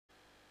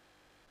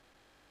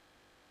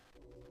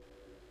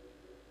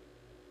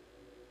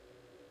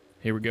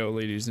Here we go,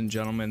 ladies and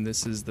gentlemen.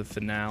 This is the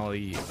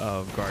finale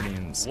of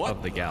Guardians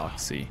of the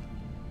Galaxy.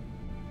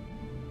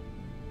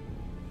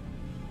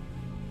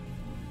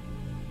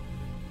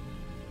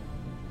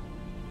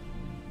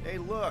 Hey,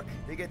 look,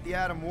 they get the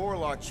Adam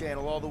Warlock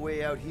channel all the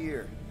way out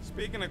here.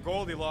 Speaking of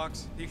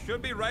Goldilocks, he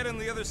should be right on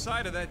the other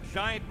side of that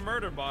giant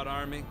murder bot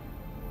army.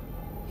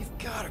 You've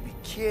got to be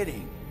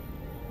kidding.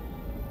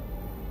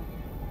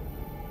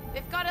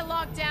 They've got it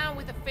locked down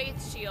with a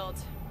faith shield.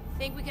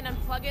 Think we can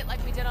unplug it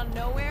like we did on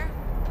Nowhere?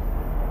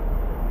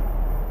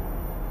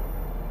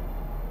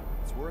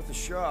 It's worth a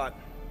shot.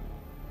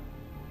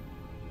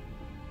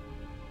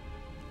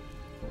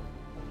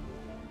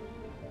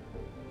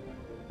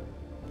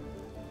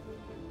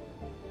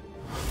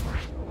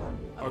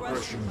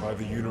 Aggression by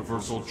the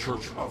Universal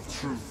Church of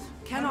Truth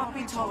cannot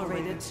be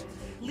tolerated.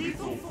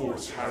 Lethal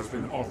force has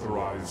been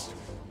authorized.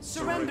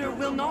 Surrender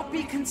will not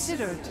be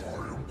considered.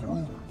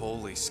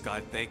 Holy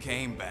Scott, they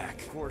came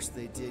back. Of course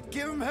they did.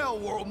 Give him hell,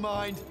 World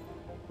Mind.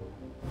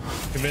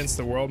 Convince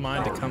the World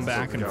Mind to come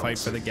back and fight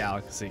for the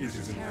galaxy. It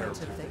is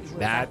imperative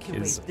That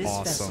is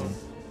awesome.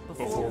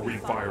 before we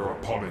fire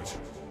upon it.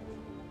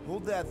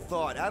 Hold that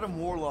thought. Adam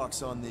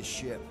Warlock's on this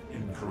ship.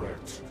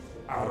 Incorrect.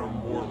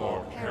 Adam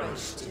Warlock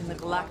Perished in the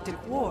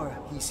Galactic War.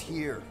 He's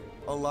here,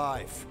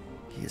 alive.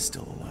 He is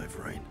still alive,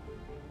 right?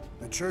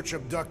 The Church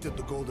abducted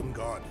the Golden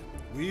God.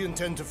 We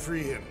intend to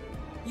free him.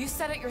 You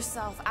said it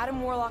yourself.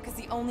 Adam Warlock is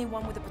the only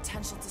one with the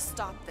potential to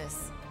stop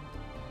this.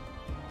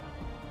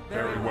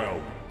 Very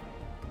well.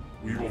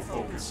 We will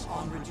focus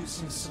On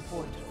reducing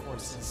support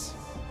forces.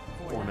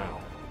 for now.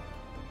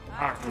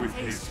 Act with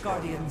Haste, haste.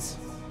 Guardians.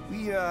 We,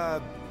 hit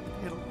a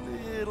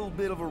little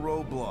bit of a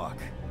roadblock.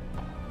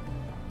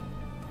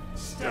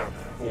 Step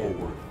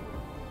forward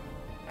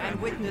And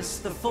witness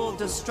the full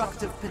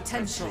destructive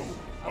potential.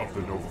 of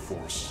the Nova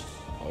Force.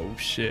 Oh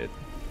shit.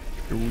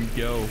 Here we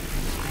go.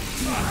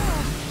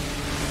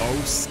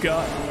 Oh,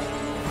 Scott.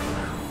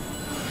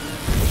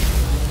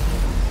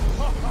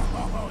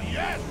 Oh,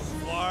 yes!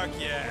 Clark,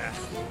 yeah.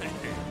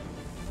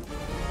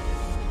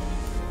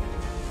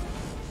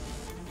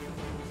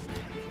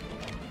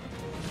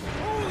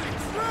 Holy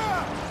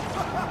crap!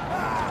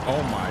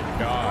 Oh my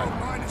god.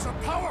 Mine is a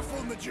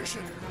powerful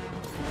magician.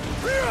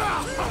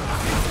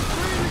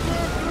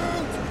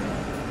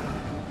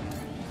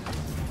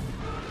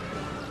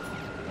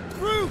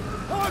 Groot!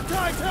 On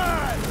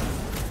Titan!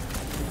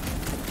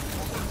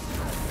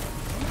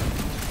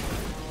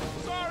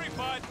 Sorry,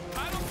 bud.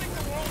 I don't think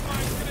the World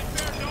Mind's gonna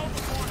bear no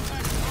before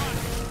next run.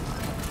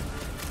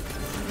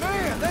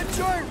 Man, that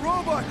giant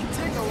robot can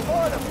take a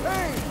lot of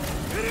pain!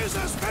 It is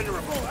as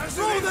venerable as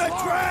Throw it is that,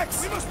 large.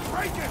 Drax! We must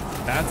break it!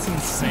 That's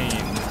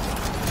insane.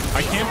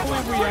 I can't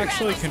believe we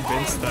actually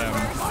convinced them.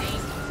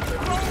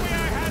 If only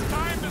I had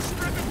time to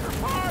strip it for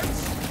parts!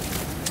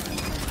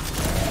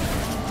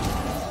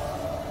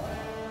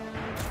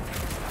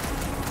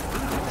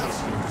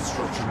 Testing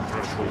destruction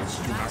thresholds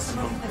to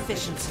maximum. Maximum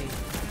efficiency.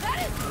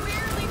 That is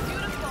weirdly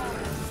beautiful.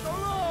 So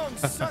long,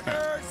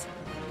 suckers!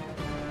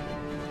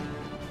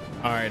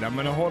 Alright, I'm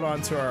gonna hold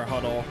on to our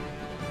huddle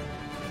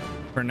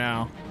for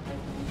now.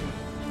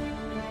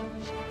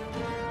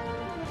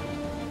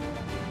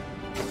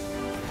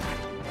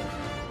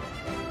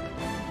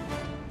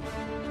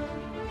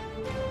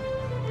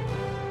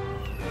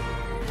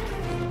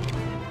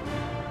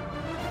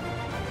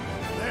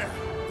 There,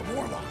 the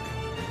Warlock.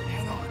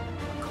 Hang on.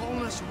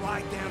 Calling us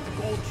right down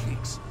to Gold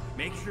Cheeks.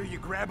 Make sure you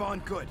grab on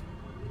good.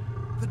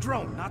 The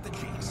drone, not the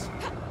cheeks.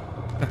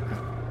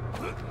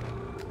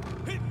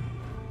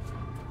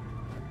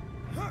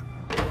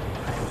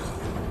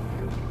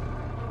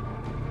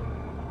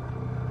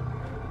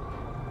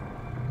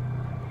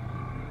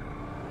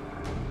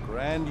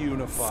 Grand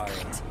Unifier.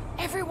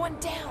 Everyone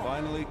down.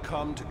 Finally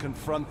come to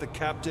confront the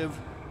captive,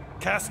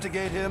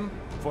 castigate him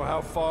for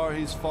how far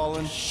he's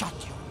fallen. Shut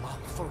your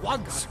mouth for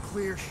once.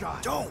 Clear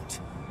shot. Don't!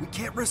 We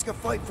can't risk a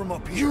fight from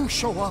up here. You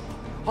show up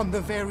on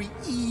the very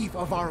eve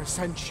of our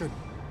ascension.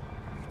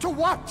 To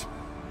what?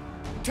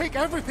 Take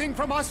everything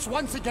from us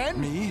once again?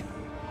 Me?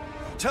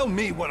 Tell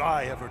me what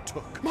I ever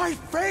took. My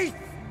faith!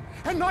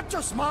 And not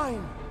just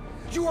mine.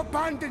 You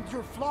abandoned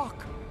your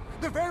flock.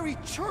 The very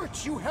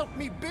church you helped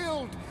me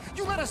build.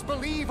 You let us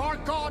believe our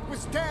God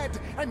was dead,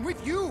 and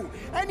with you,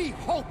 any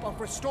hope of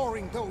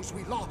restoring those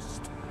we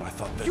lost. I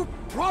thought that You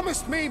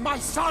promised me my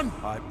son!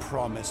 I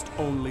promised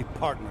only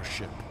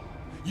partnership.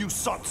 You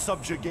sought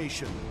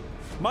subjugation.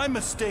 My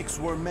mistakes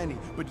were many,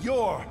 but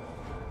your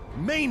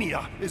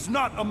mania is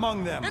not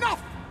among them.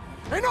 Enough!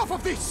 Enough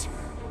of this!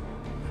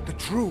 The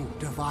true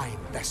divine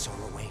vessel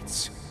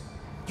awaits.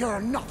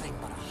 You're nothing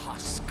but a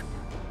husk.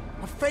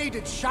 A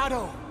faded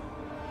shadow.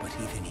 But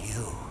even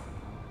you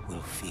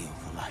will feel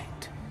the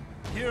light.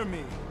 Hear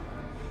me.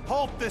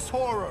 Halt this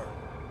horror.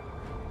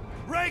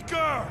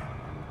 Raker!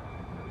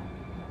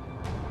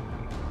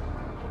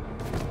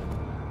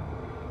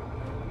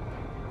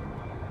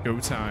 Go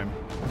time.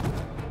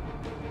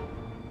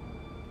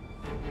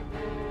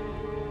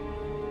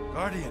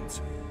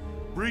 Guardians,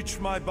 breach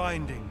my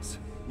bindings.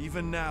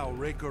 Even now,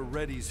 Raker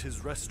readies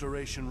his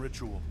restoration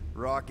ritual.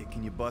 Rocket,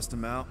 can you bust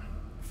him out?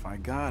 If I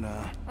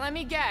gotta... Let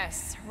me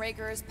guess.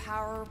 Raker's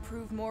power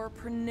proved more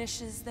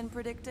pernicious than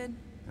predicted?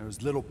 There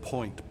is little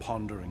point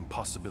pondering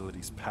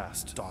possibilities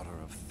past, daughter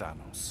of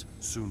Thanos.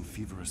 Soon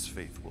feverous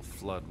faith will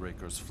flood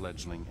Raker's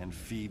fledgling and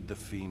feed the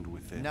fiend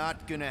within.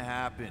 Not gonna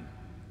happen.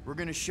 We're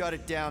gonna shut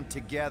it down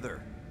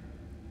together.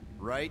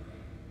 Right?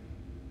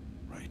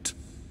 Right.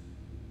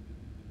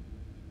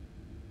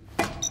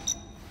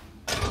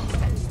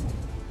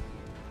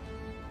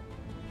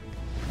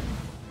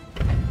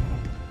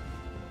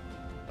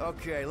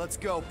 Okay, let's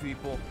go,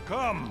 people.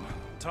 Come!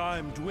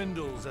 Time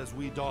dwindles as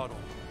we dawdle.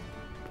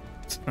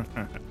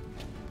 I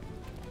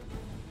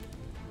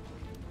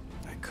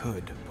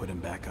could put him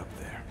back up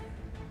there.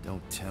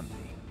 Don't tempt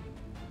me.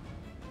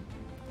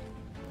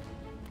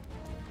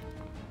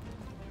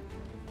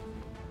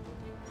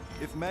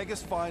 If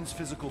Magus finds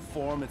physical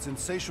form, its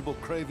insatiable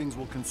cravings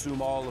will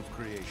consume all of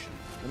creation.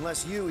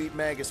 Unless you eat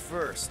Magus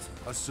first.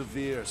 A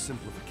severe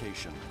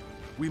simplification.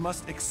 We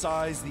must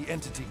excise the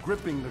entity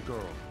gripping the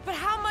girl. But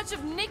how much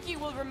of Nikki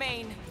will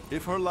remain?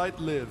 If her light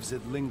lives,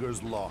 it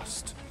lingers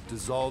lost,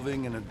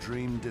 dissolving in a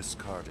dream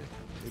discarded.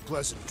 A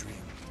pleasant dream.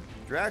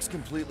 Drax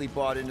completely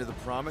bought into the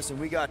promise, and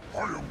we got...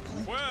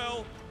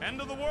 Well,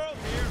 end of the world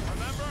here,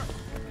 remember?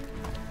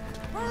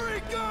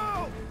 Hurry,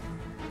 go!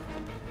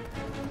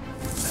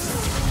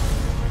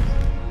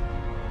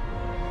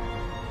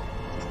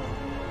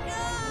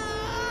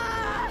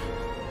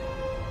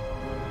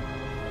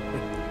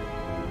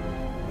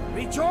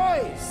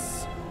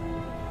 Rejoice!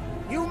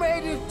 You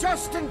made it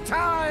just in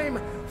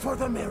time for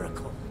the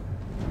miracle.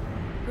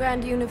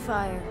 Grand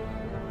Unifier,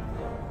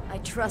 I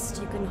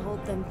trust you can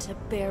hold them to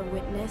bear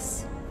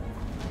witness.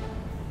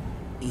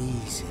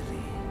 Easily.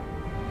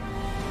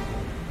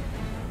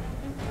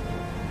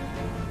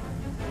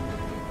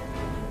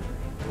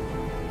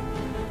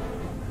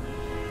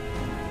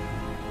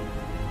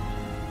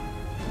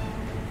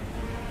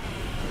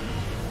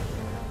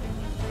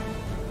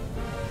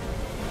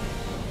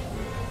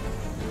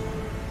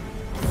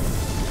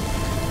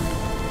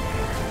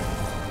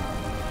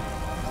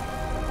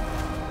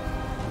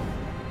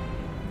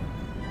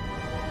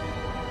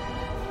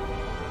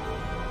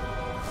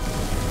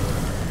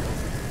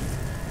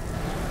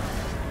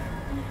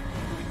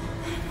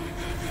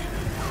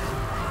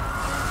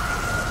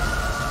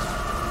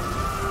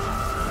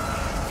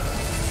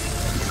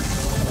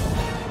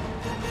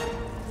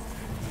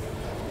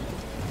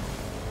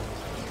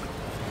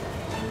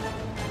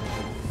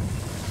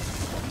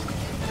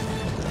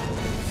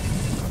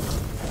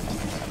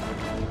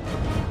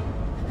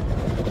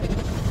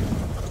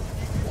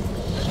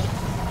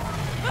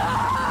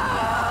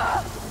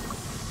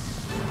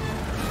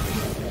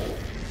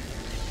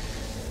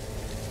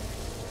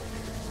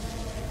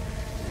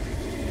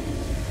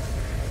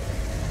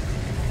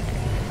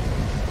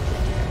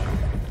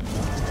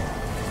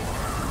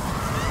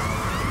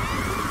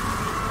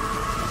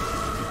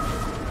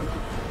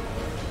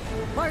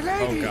 My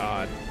lady! Oh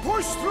God.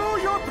 Push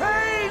through your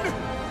pain!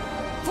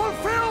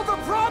 Fulfill the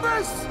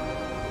promise!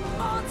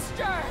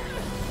 Monster!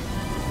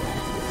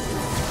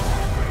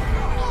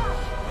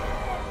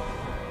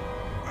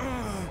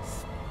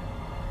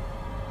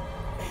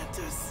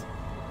 Mantis.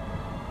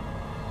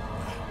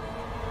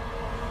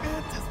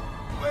 Mantis,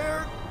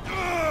 where?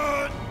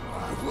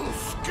 I will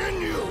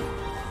skin you!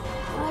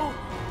 Groot,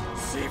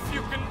 see if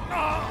you can...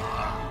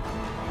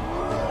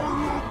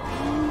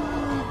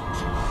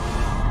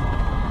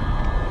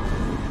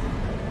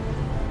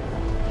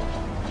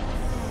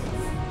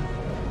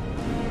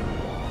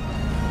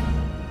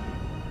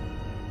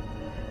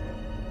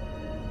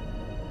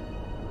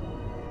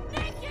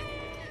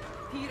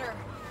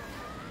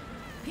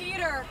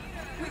 Peter,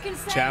 we can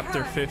save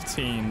Chapter her.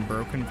 15,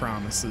 Broken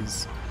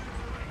Promises.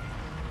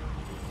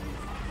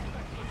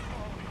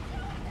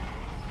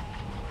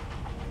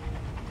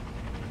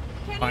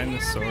 Can Find you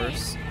the hear me?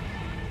 source.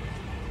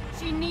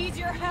 She needs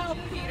your help,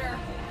 Peter.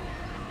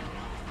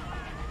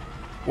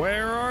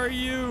 Where are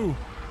you?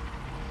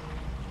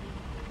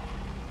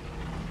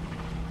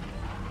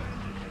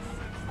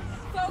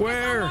 Focus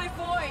Where? on my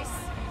voice.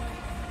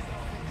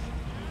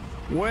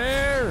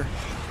 Where?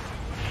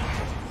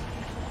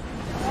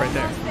 Right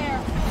there. Almost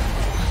there.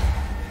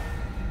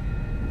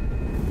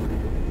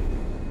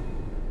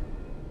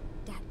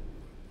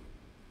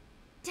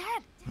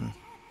 Dad!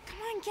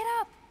 Come on, get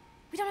up!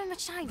 We don't have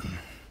much time.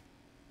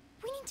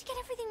 We need to get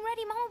everything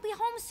ready. Mom will be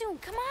home soon.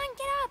 Come on,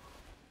 get up!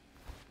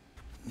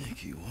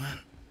 Nikki, what?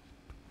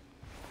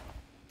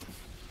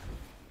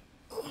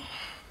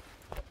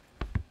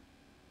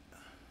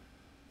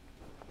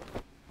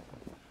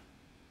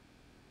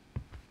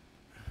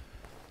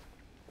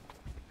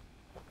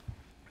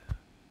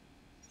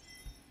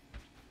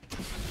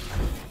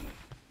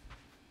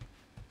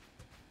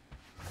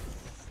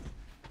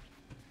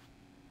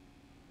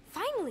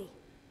 Finally!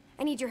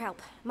 I need your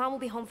help. Mom will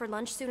be home for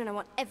lunch soon and I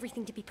want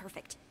everything to be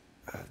perfect.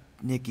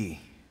 Nikki.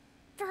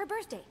 For her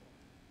birthday.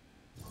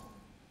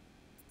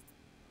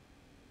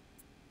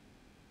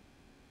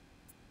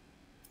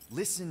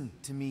 Listen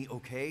to me,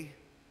 okay?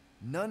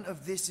 None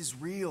of this is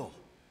real.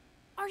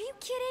 Are you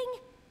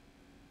kidding?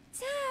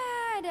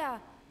 Dad!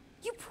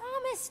 You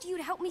promised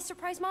you'd help me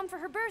surprise Mom for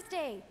her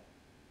birthday.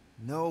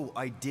 No,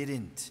 I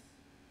didn't.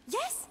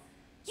 Yes?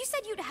 You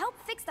said you'd help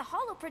fix the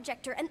holo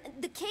projector, and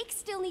the cake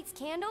still needs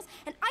candles,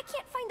 and I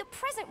can't find the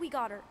present we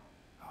got her.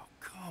 Oh,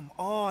 come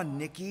on,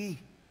 Nikki.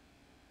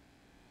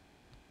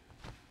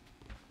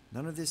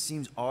 None of this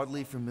seems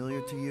oddly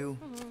familiar to you?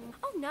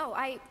 Oh no,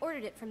 I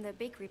ordered it from the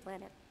bakery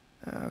planet.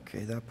 Okay,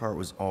 that part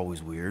was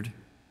always weird.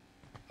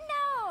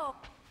 No!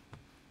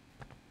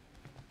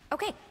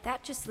 Okay,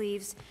 that just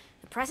leaves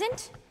the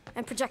present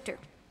and projector.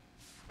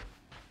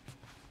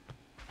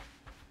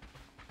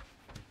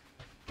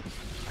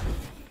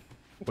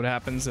 What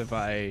happens if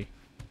I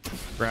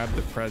grab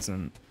the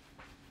present?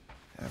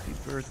 Happy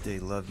birthday,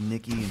 love,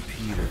 Nikki and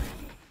Peter.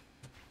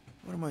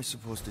 What am I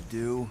supposed to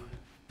do?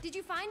 Did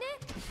you find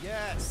it?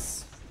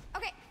 Yes!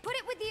 Okay, put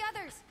it with the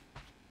others.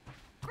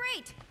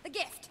 Great, the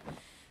gift.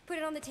 Put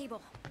it on the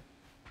table.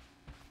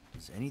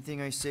 Does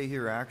anything I say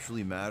here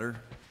actually matter?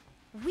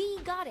 We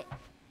got it.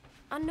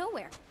 On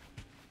Nowhere.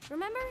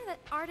 Remember that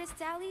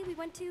artist's alley we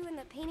went to and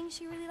the painting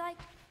she really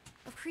liked?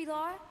 Of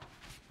Krelar?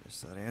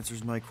 Guess that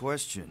answers my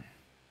question.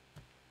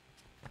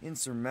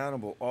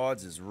 Insurmountable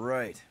odds is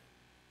right.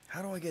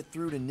 How do I get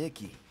through to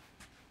Nikki?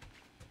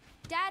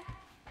 Dad,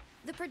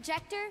 the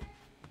projector?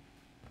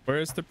 Where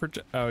is the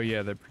oh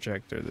yeah, the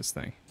projector, this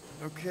thing.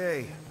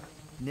 Okay,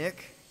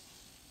 Nick.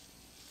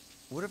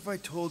 What if I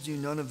told you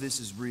none of this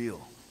is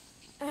real?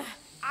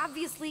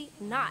 Obviously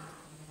not.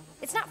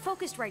 It's not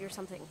focused right or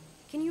something.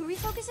 Can you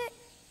refocus it?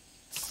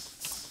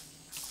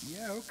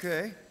 Yeah,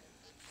 okay.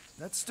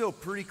 That's still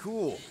pretty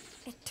cool.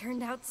 It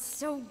turned out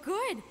so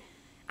good.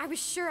 I was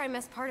sure I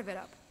messed part of it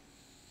up.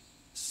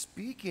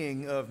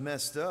 Speaking of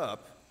messed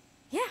up...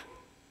 Yeah.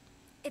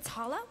 It's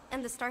hollow,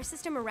 and the star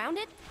system around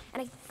it,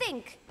 and I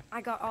think I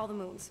got all the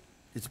moons.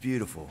 It's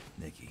beautiful,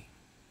 Nikki.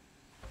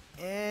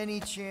 Any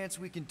chance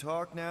we can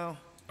talk now?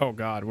 Oh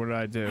god, what did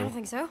I I do? don't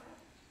think so.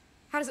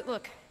 How does it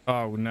look?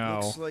 Oh no.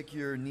 Looks like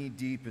you're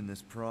knee-deep in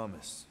this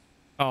promise.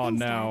 Oh Thanks,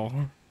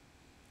 no.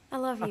 I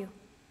love you.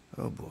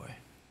 Oh boy.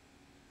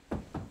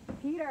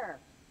 Peter,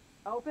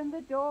 open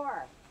the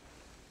door.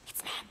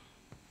 It's Mom.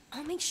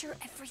 I'll make sure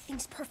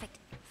everything's perfect.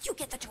 You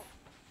get the door.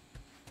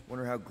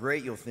 Wonder how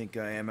great you'll think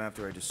I am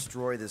after I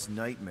destroy this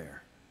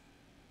nightmare.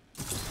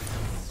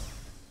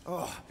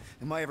 Oh,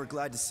 am I ever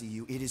glad to see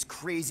you. It is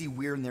crazy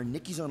weird in there.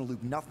 Nikki's on a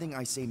loop. Nothing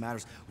I say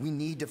matters. We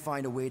need to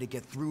find a way to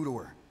get through to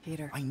her.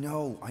 Peter. I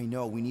know.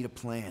 We need a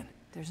plan.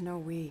 There's no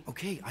we.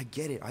 Okay, I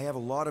get it. I have a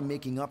lot of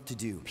making up to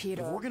do.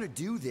 Peter. If we're gonna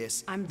do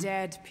this... I'm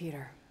dead,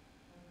 Peter.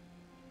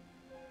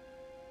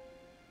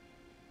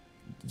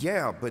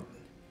 Yeah, but...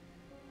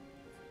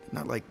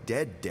 not like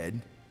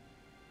dead.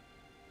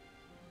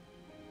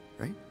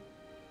 Right?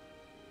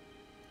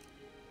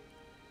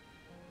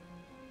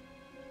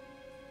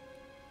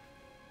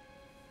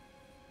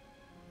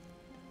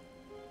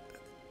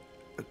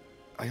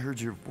 I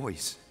heard your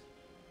voice.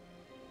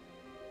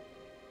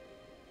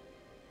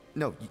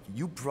 No,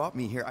 you brought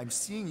me here. I'm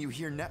seeing you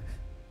here now.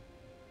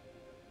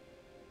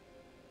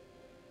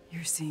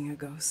 You're seeing a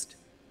ghost.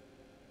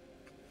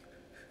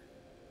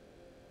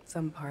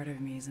 Some part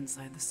of me is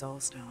inside the Soul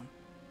Stone,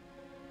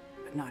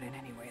 but not in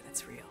any way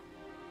that's real.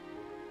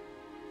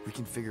 We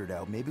can figure it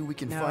out. Maybe we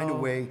can find a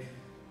way...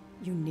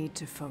 You need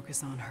to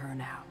focus on her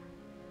now.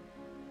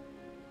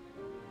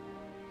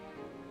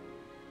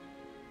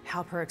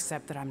 Help her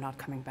accept that I'm not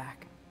coming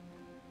back.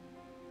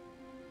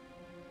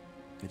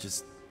 I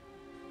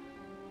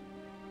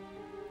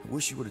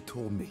wish you would have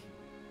told me.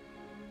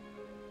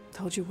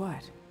 Told you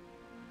what?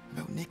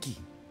 About Nikki.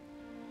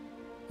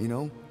 You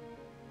know?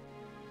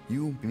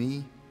 You,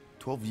 me,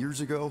 12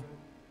 years ago.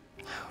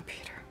 Oh,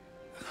 Peter.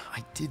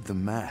 I did the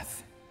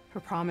math. Her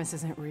promise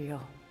isn't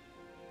real.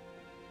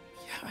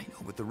 Yeah, I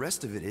know, but the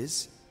rest of it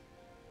is.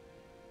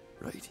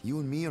 Right? You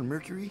and me on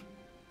Mercury?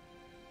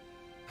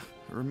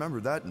 I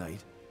remember that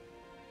night.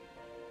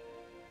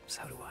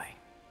 So do I.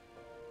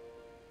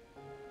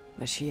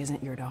 But she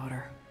isn't your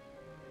daughter.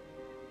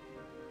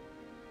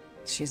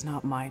 She's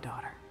not my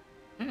daughter.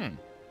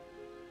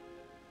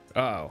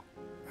 Oh.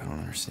 I don't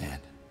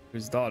understand.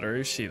 Whose daughter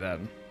is she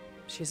then?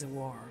 She's a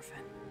war orphan.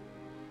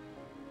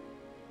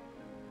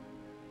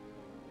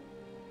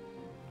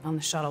 On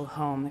the shuttle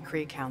home, the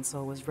Kree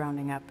Council was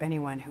rounding up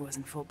anyone who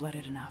wasn't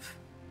full-blooded enough.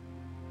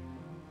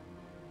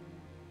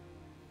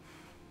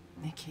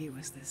 Nikki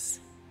was this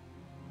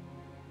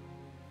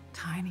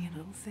tiny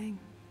little thing.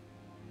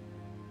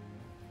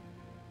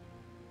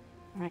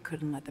 I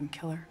couldn't let them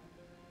kill her.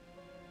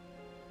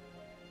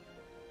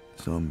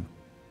 So I'm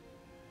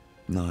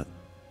not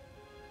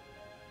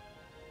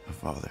a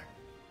father.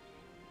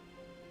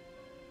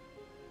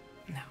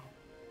 No.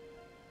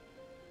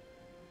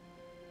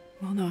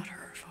 Well, not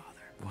her father.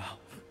 Wow.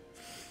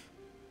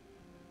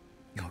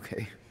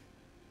 Okay.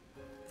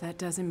 That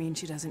doesn't mean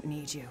she doesn't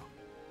need you.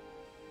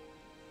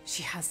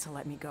 She has to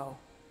let me go.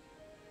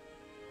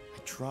 I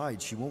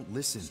tried. She won't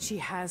listen. She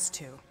has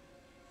to.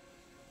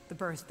 The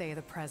birthday,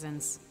 the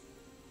presents.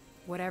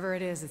 Whatever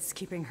it is, it's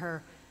keeping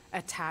her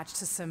attached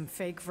to some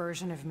fake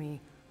version of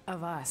me,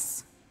 of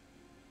us.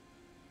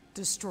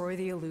 Destroy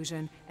the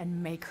illusion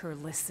and make her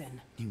listen.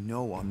 You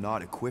know I'm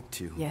not equipped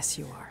to. Yes,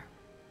 you are.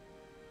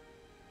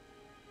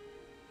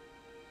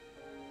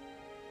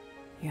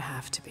 You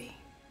have to be.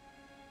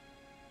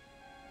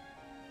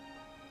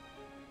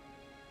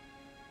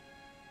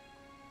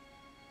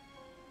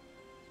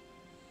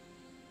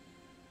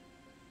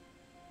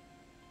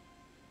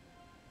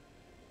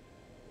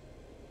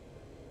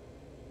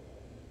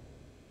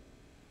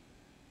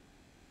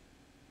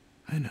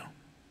 I know.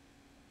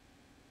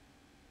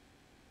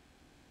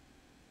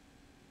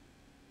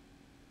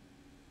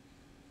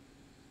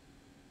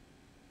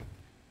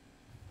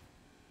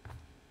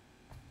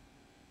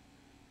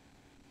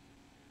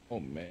 Oh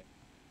man.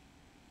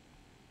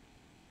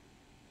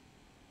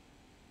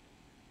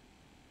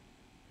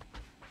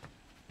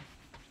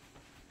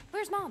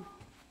 Where's Mom?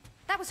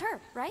 That was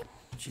her, right?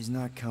 She's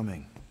not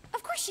coming.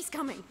 Of course she's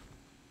coming.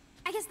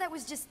 I guess that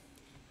was just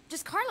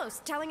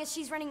Carlos telling us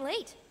she's running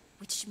late.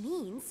 Which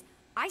means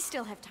I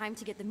still have time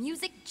to get the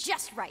music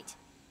just right.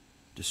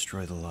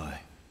 Destroy the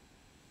lie.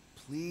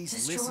 Please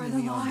Destroy listen to the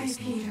me on lie, this,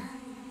 Nikki. Peter.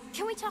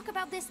 Can we talk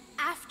about this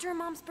after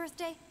Mom's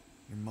birthday?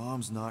 Your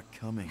mom's not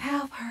coming.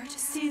 Help her to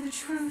see the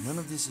truth. None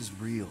of this is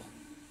real.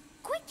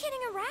 Quit kidding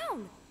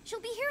around.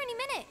 She'll be here any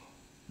minute.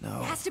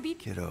 No, It has to be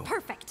kiddo.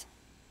 perfect.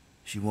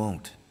 She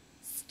won't.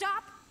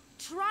 Stop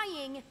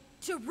trying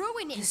to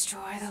ruin it.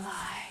 Destroy the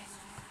lie.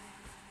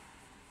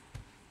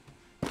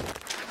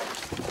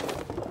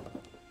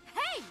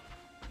 Hey!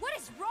 What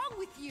is wrong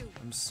with you?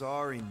 I'm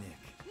sorry, Nick.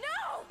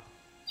 No!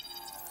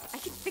 I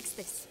can fix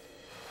this.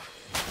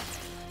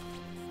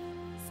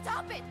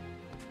 Stop it!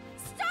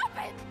 Stop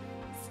it!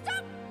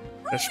 Stop!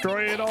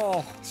 Destroy it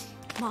all.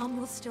 Mom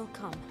will still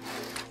come.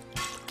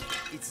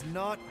 It's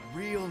not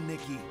real,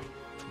 Nikki.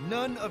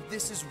 None of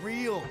this is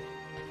real.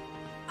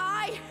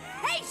 I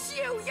hate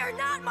you! You're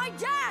not my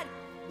dad!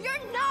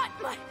 You're not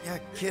my... Yeah,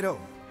 kiddo.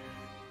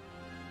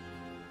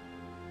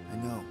 I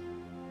know.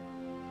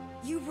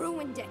 You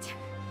ruined it.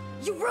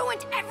 You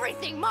ruined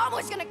everything! Mom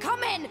was gonna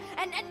come in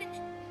and...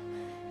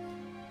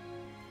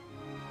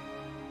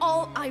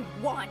 All I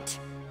want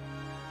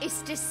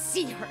is to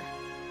see her.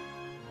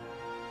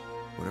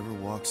 Whatever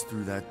walks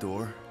through that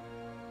door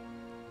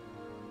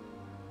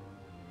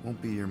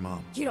won't be your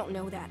mom. You don't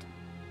know that.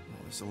 Well,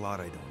 there's a lot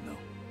I don't know.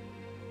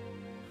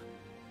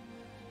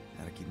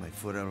 How to keep my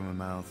foot out of my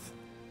mouth,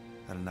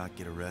 how to not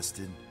get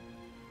arrested,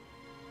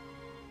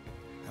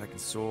 how to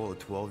console a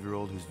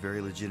 12-year-old whose very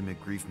legitimate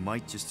grief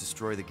might just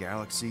destroy the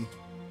galaxy.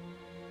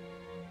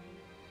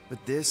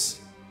 But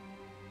this,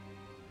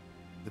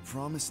 the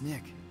promised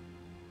Nick,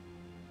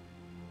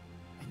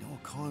 I know I'll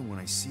call him when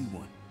I see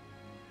one.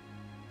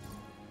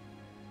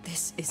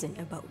 This isn't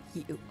about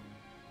you.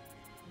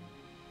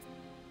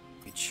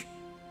 Which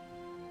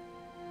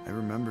I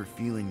remember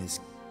feeling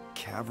this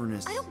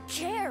cavernous... I don't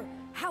care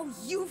how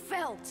you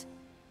felt.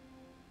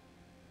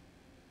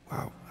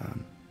 Wow,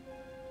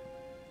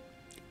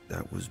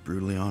 that was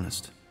brutally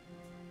honest.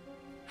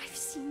 I've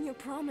seen your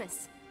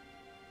promise.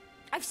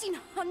 I've seen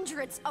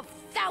hundreds of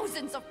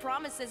thousands of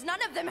promises.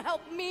 None of them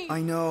help me.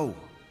 I know.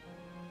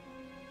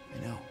 I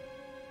know.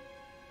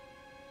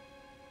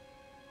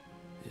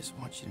 I just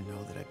want you to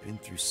know that I've been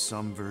through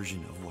some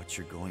version of what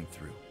you're going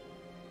through.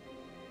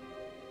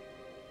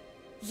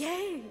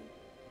 Yay!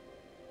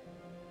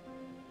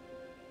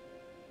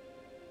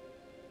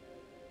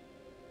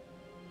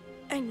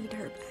 I need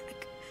her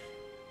back.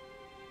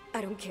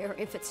 I don't care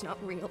if it's not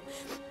real.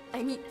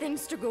 I need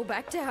things to go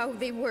back to how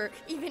they were,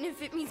 even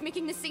if it means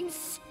making the same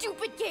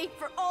stupid cake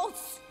for all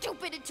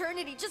stupid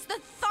eternity. Just the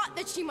thought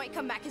that she might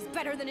come back is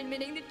better than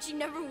admitting that she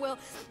never will.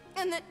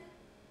 And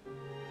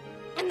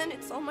then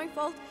it's all my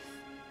fault.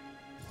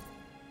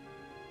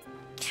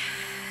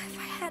 If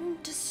I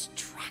hadn't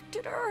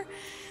distracted her,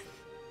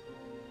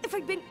 if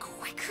I'd been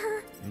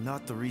quicker. You're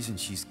not the reason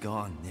she's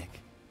gone,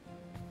 Nick.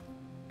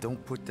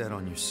 Don't put that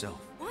on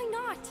yourself. Why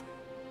not?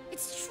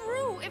 It's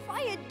true. If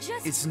I had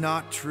just... It's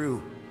not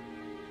true.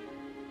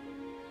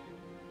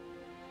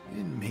 You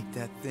didn't make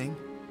that thing.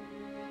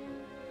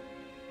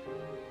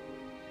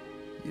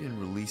 You didn't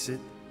release it.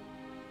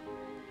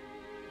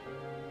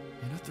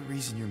 You're not the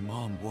reason your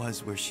mom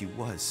was where she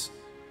was.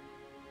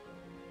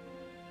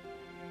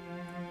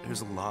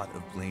 There's a lot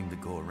of blame to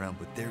go around,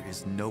 but there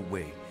is no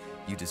way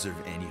you deserve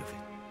any of it.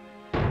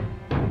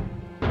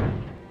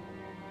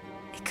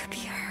 It could be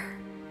her.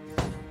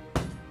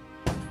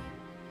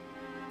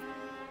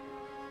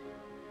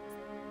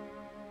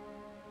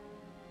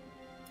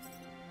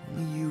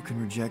 Only you can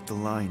reject the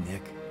lie,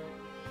 Nick.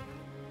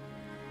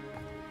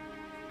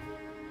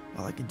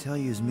 All I can tell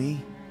you is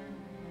me.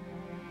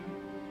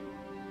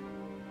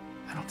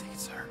 I don't think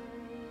it's her.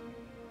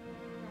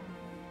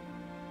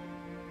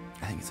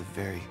 I think it's a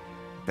very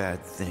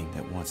bad thing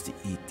that wants to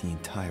eat the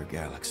entire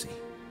galaxy.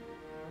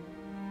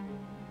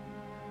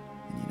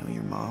 And you know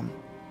your mom,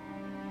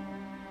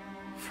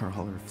 for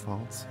all her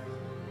faults,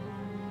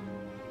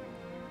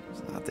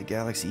 is not the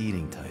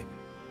galaxy-eating type.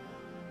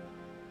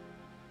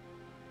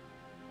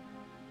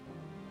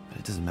 But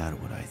it doesn't matter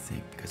what I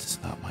think, because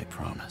it's not my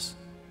promise.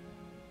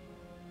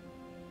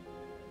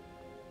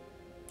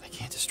 I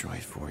can't destroy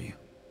it for you.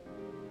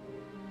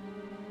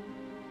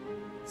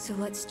 So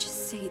let's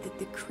just say that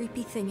the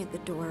creepy thing at the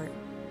door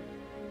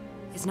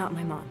is not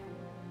my mom.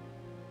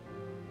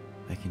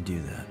 I can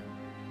do that.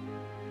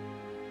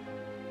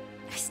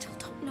 I still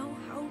don't know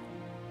how...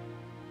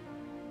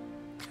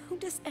 How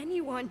does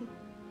anyone...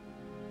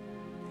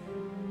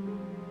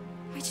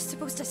 Am I just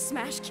supposed to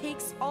smash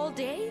cakes all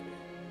day?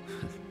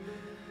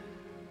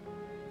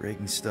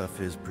 Breaking stuff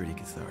is pretty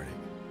cathartic.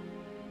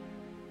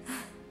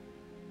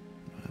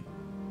 But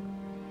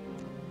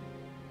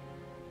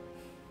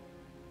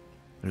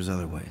there's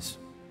other ways.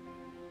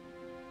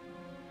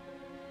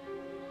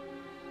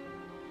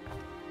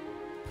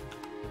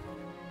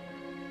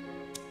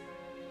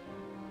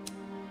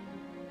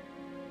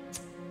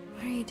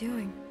 What are you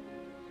doing?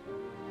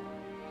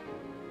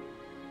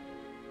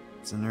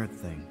 It's a nerd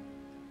thing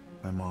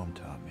my mom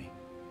taught me.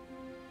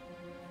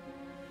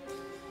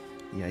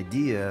 The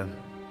idea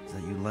is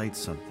that you light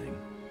something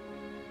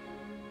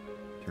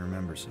to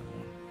remember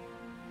someone,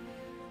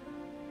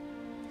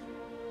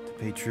 to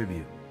pay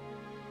tribute.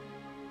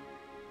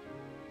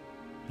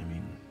 I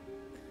mean,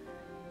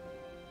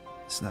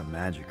 it's not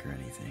magic or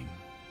anything.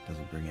 It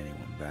doesn't bring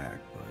anyone back,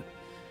 but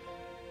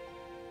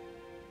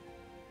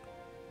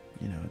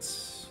you know,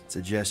 it's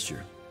a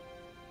gesture.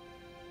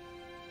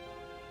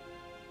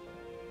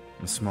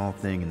 A small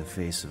thing in the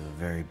face of a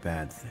very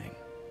bad thing.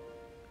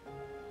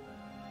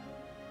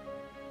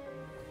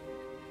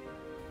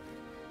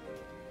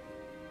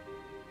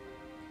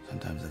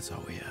 Sometimes that's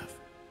all we have.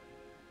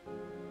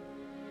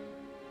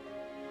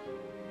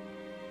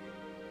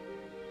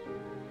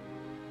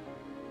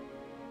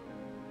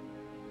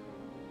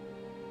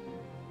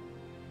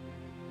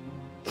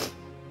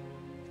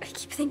 I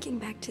keep thinking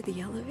back to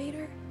the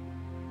elevator.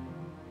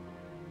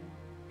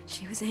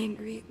 She was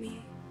angry at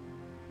me.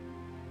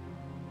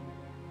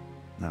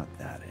 Not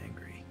that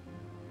angry.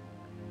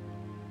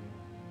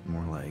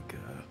 More like,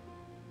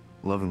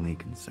 lovingly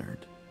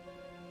concerned.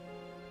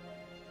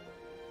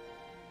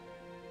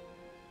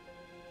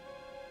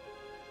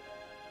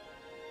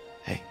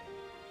 Hey.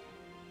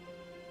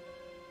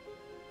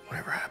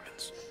 Whatever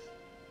happens,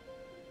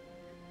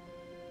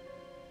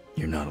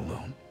 you're not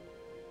alone.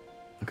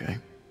 Okay?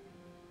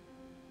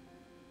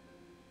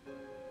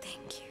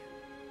 Thank you.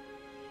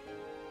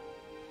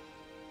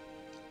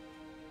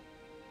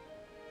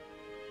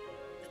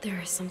 But there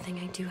is something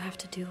I do have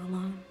to do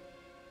alone.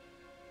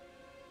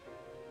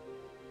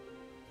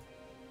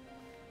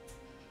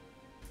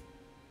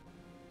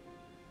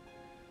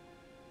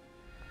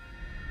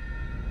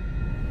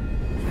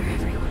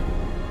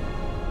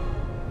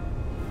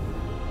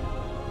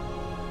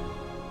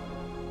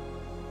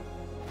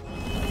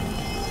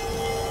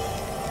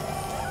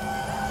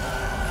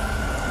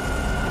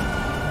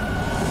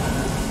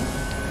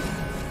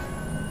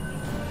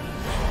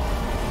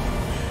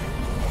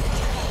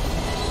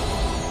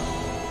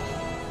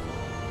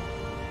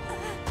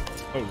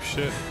 Oh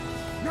shit.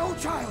 No,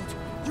 child!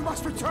 You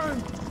must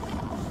return!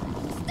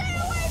 Stay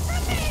away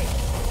from me!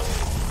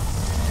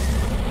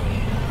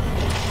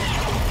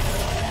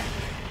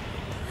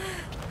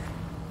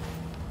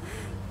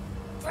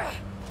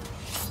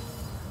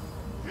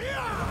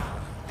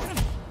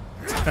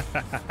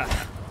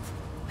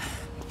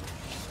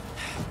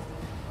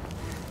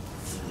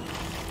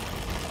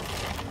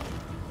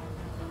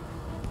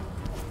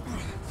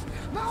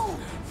 No!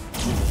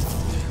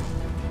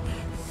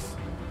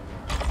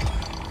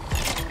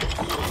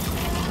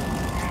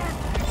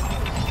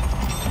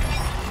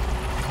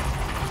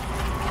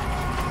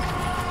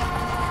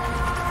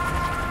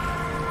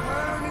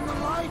 Burn in the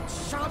light,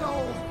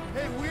 Shadow!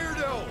 Hey,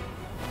 weirdo!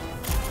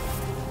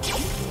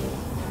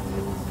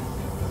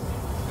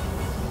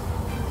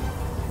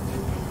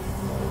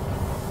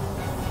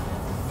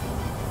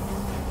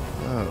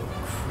 Oh,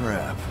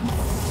 crap.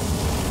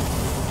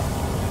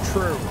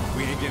 True.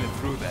 We ain't getting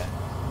through that.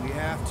 We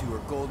have to, or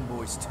Golden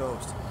Boy's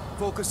toast.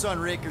 Focus on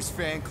Raker's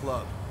fan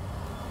club.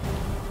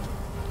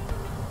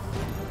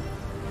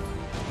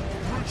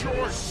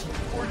 Rejoice,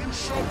 or you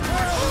shall be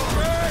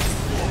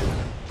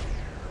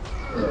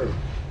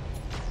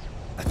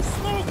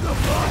Smoke the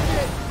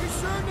bucket! You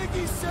sure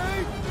Nikki's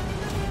safe?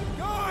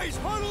 Guys,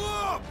 huddle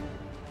up!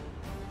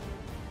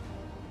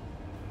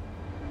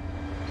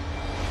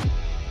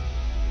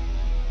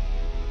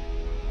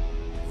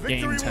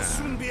 Victory will time.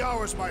 soon be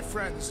ours, my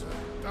friends.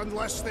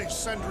 Unless they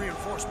send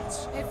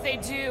reinforcements. If they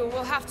do,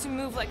 we'll have to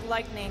move like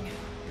lightning.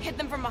 Hit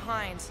them from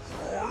behind.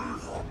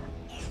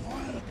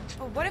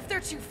 But what if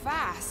they're too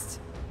fast?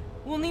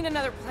 We'll need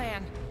another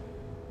plan.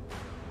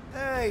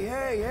 Hey,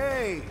 hey,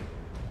 hey!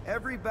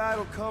 Every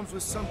battle comes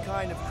with some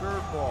kind of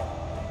curveball.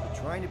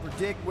 Trying to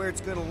predict where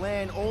it's gonna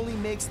land only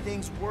makes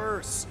things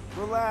worse.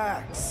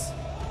 Relax.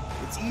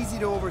 It's easy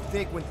to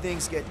overthink when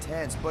things get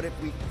tense, but if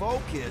we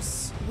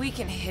focus... We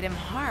can hit him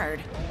hard.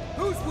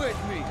 Who's with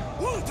me?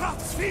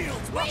 Woltops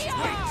Field! We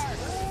are!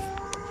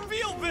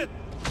 Field it!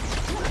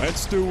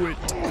 Let's do it.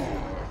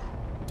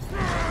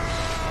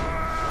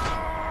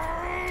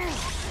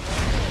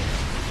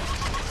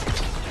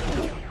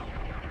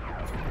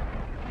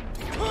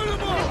 Put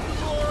him up,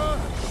 Gamora!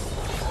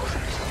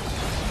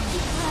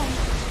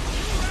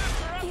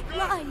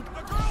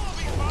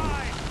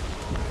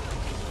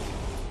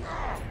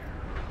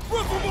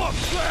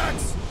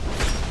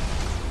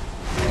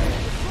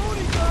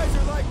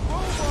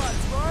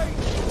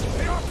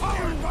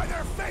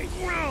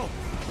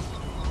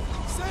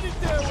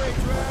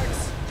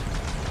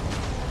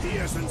 He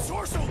is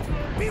ensorcelled!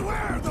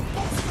 Beware the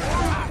bolster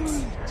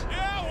attacks!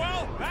 Yeah,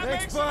 well, that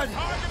Thanks, makes bud. him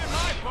a target in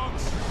my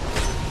books.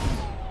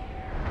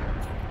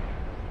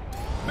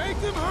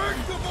 Make them hurt,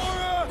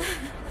 Gamora!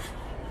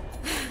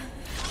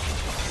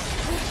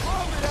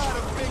 Bomb it at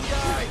him, big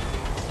guy!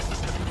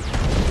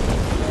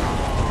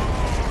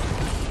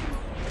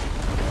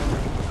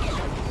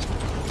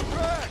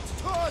 Drax,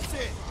 toss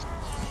it!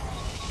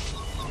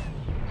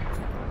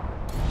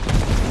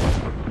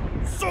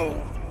 Soul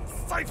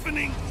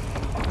siphoning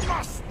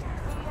must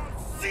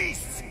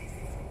cease!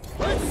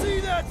 Let's see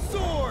that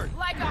sword!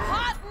 Like a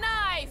hot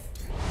knife!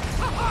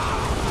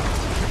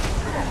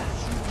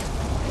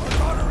 Our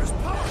daughter is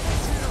powerful,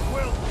 Peter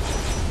Quill!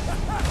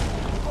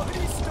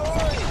 Funny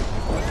story!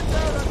 Turns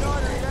out I'm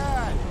not her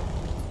dad.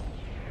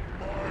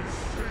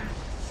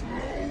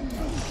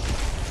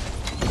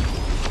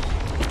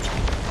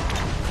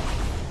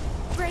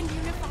 Grand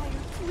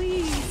Unifier,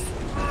 please.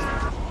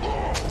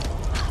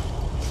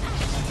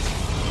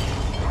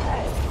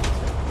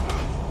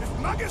 If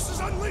Magus is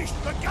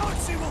unleashed, the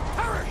galaxy will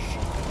perish!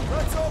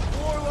 Let's hope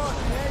Warlock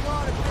can hang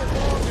on a bit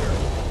longer.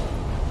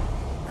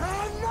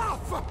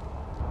 Enough!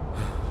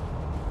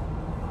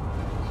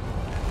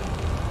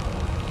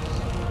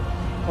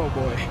 Oh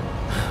boy.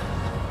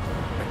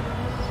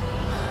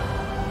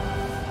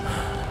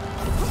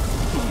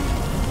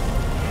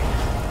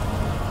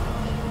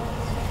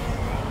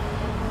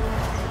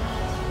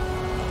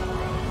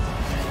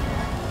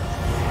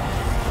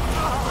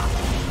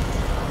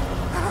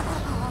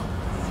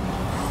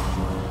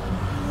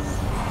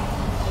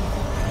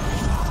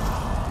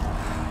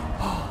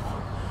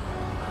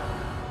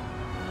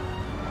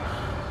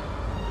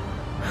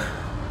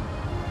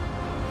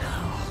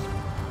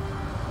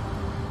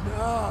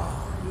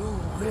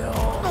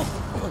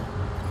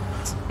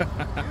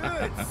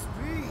 Good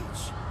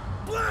speech.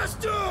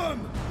 Blast him!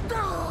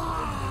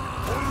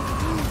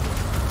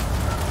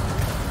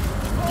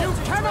 You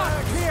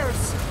cannot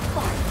pierce!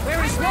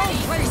 There is no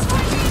place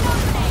for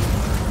Opening!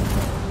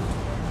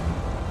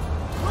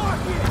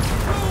 Rocket!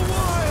 Go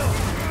wild!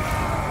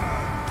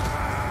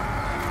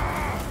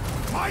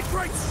 My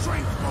great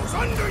strength goes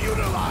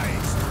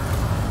underutilized!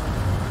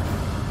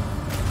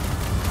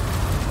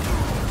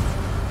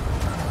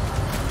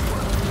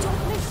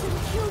 Don't let them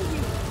kill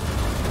you.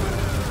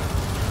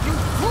 you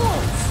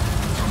fools!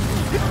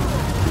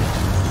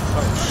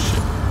 Oh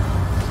shit.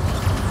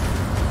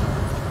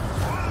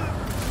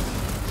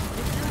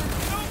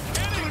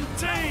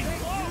 Contain!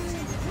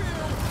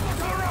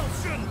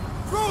 Corruption!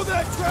 Throw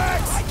that,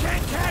 Drax! I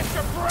can't catch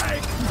a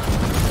break!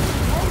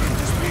 Odin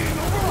is being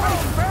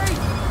overwhelmed! Faith!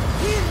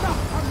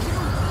 Enough from you!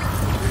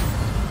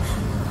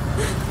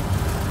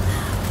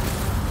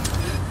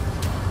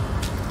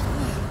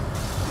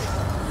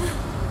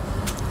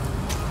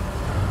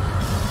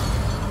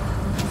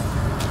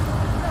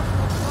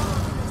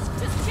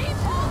 Just keep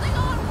holding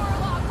on,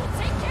 Warlock! We'll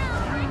take care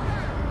of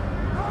Ranger!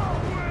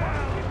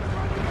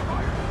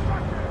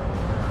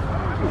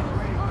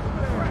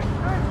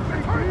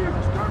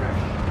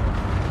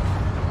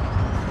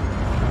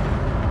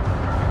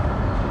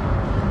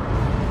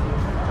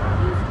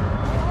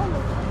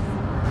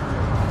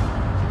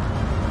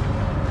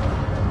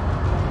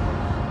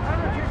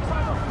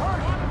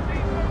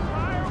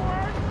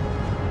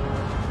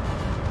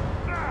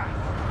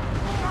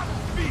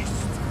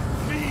 Feast!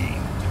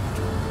 Fiend!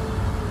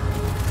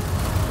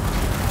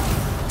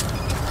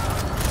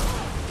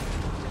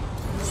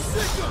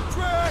 Sick of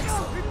Drax!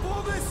 We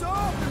pull this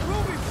off and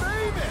we'll be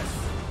famous!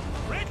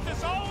 Rick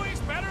is always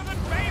better than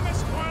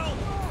famous, Quill.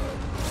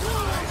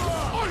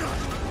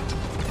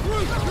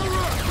 Groot, you're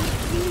up!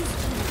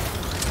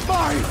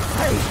 My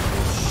faith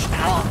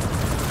shall...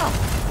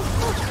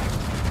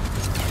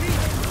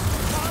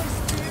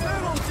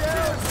 Settle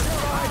down,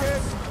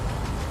 Titus!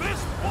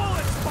 This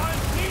bullet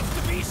sponge needs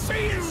to be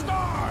seeing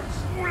stars.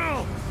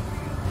 Well,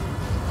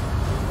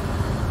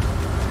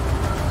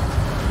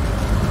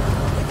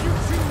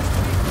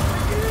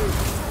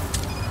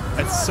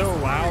 It's so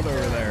loud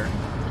over there.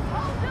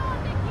 Hold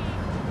on, Nikki!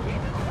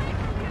 Keep him away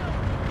from you!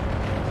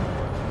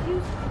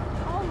 Use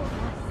all of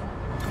us.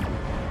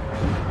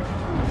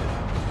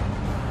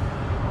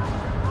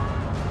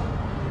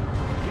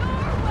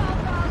 You're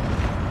welcome!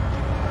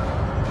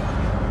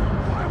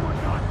 I would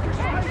not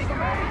decide Hey,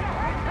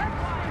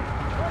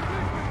 for me!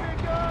 Big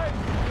guy!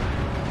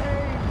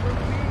 Hey, for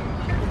me!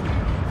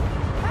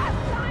 Last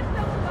time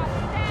someone got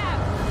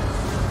stabbed!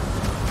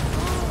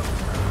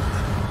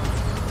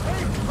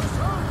 Hey, what's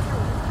wrong with you?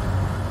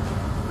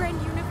 Grand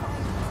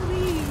Unifier,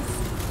 please.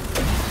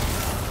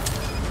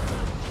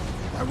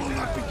 I will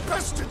not be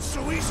bested so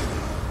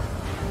easily!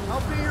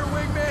 I'll be your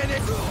wingman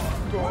and...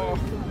 soul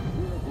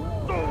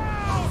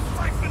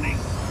siphoning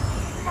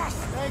must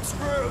Thanks,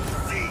 Groot.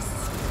 cease!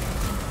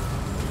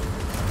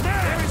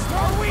 There's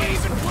no we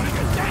even putting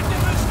a dent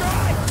in the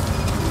sky.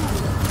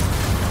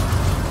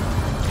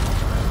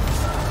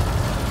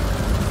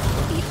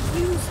 It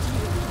used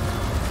you.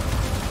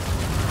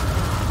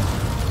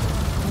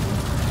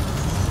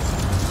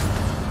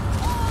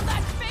 Oh,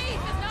 that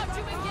faith is not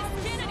doing his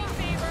skin any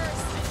favors!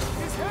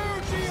 His hair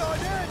would be on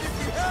end if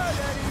he had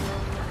any.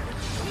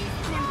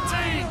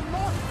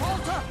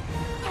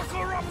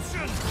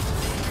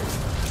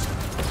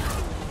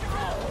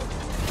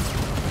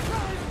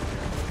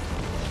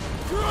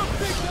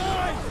 Hey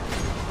guys!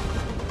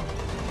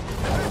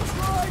 You're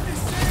trying to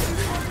save you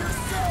from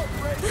yourself,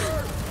 Ranger!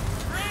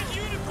 Grand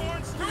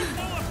unicorns too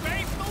full of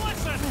faith to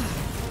listen!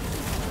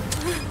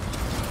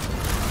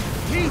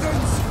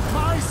 Heathens,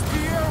 my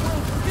spear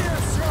will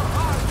pierce your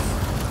hearts!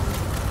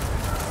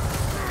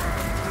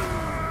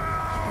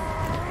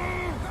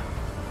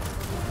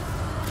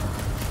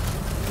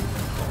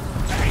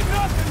 Ain't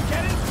nothing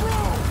getting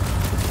through!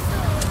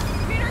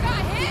 Peter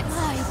got hit!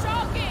 Lied.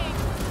 Shocking!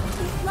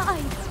 He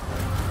lied.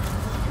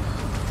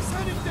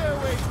 Send it their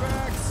way,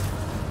 Drax.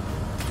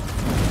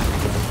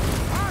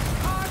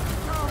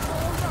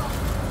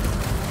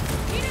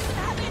 He doesn't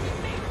have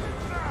anything!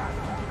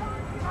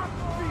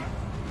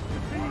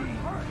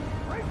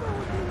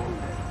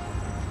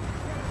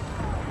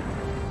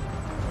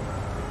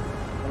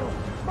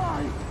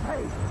 My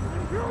faith!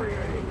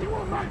 Infuriating! You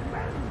will not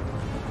bend!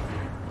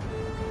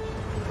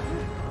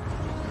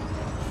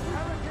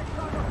 Heretics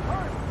are the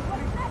first!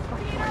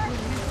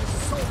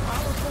 So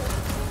powerful!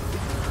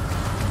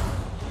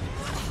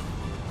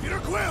 Peter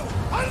Quill!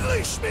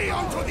 Unleash me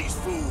onto these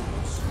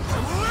fools! I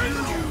will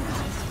end you!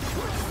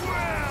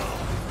 Well!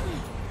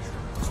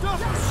 Stop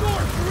him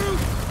short,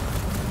 Groot!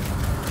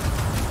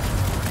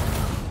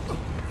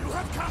 You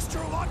have cast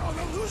your lot on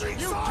the losing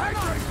side! You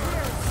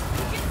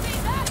can see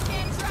that,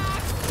 King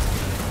Drax!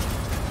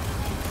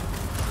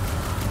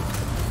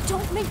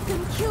 Don't make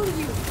them kill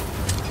you.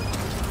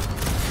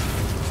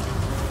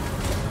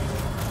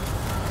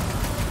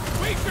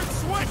 We should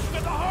switch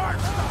to the heart!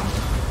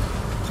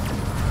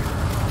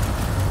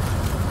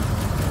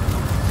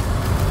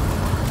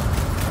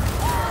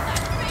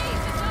 That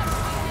face is not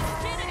doing his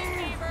kid any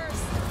favors!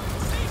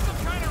 See some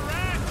kind of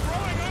rat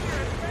growing under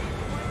his face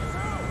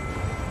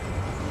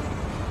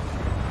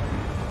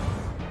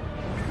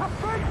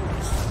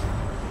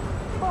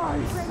My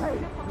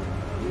faith!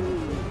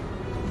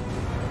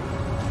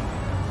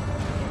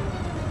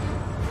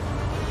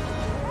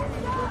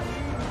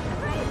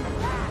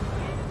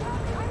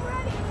 I'm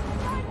ready!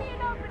 Find me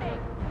an opening!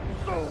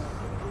 So,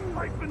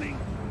 ripening.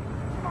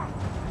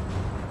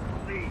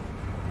 See,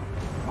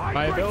 My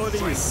great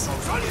abilities.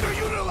 strength was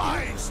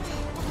underutilized.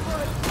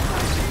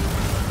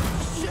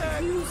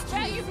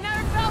 Bet you've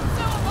never felt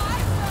so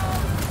alive,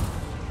 though!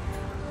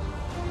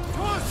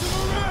 Toss him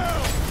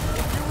around.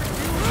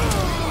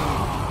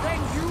 Then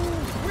you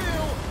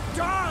will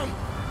die!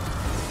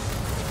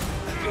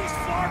 These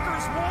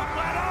fuckers won't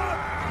let up!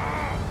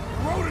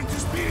 The rodent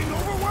is being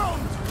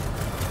overwhelmed.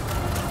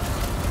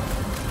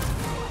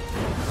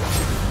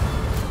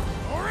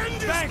 Or end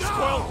this Thanks, now.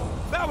 Quill!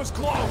 That was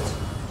close!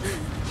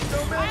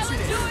 Don't I'll mention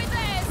it. enjoy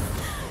this!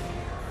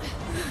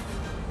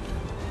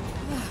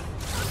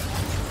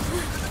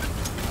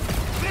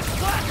 This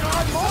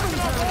blackguard mounted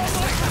up all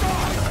my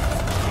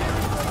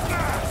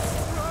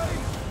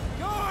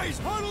Guys,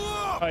 huddle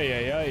up. Ay,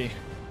 ay, ay.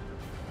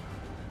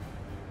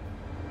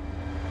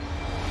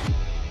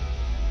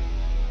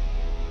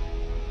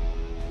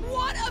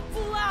 What a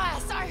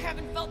blast! I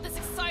haven't felt this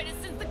excited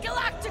since the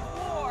Galactic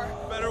War!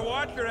 Better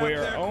watch her out We're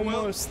there, Quill.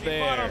 almost You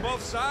fought on there.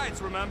 both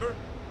sides, remember?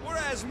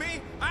 Whereas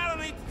me, I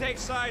don't need to take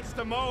sides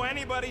to mow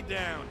anybody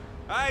down.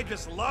 I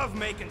just love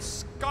making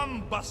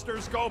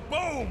scumbusters go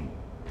boom!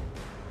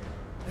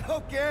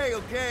 Okay,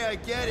 I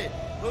get it.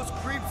 Those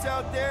creeps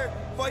out there,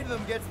 fighting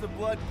them gets the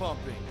blood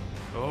pumping.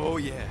 Oh,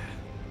 yeah.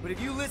 But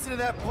if you listen to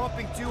that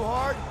pumping too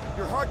hard,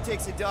 your heart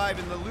takes a dive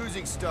and the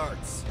losing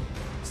starts.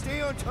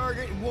 Stay on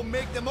target and we'll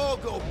make them all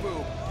go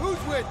boom. Who's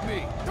with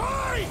me?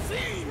 Die,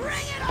 fiend. Bring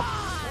it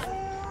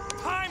on!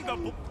 Time to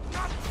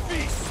Not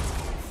feast,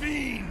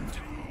 fiend.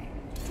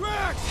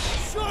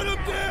 Drax, shut him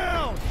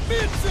down.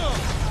 Mince him.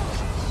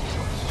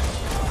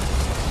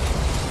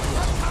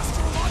 Cast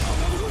your lot on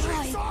the losing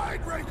Right.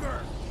 side,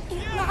 Ranger. He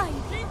Yeah, lied.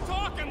 keep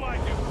talking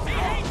like him. He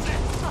hates it.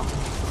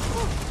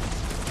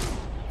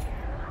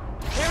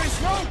 There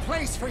is no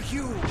place for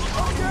you!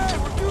 Okay,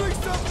 we're doing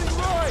something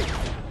right.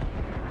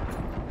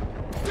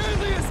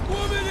 Deadliest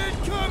woman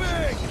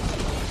incoming.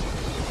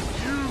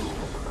 You.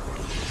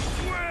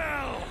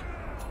 Well.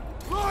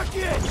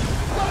 Rocket,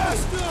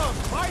 blast him.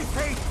 My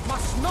faith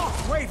must not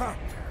waver!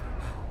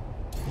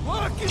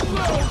 Lock and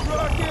load,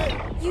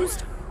 Rocket.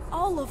 Used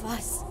all of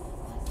us.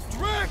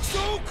 Drax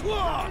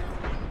O'Clock.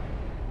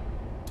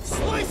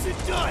 Slice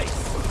and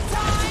dice.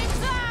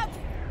 Time's up!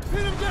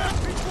 Hit him down!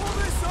 We pull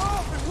this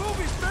off and we'll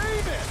be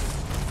famous!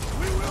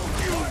 We will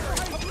use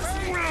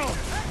well.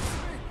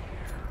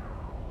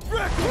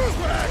 Raccoon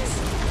Drax!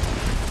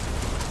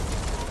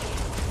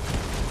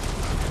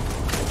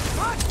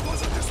 That was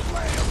a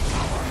display of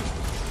power!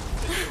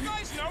 You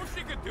guys know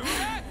she could do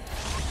that?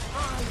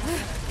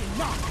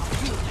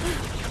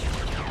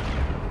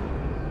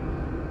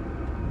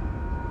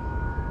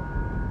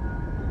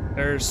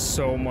 There's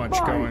so much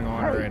going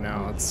on right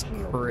now. It's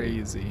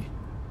crazy.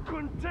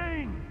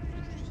 Contain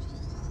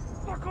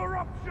the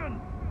corruption!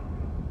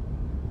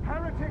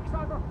 Heretics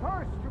are the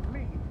first to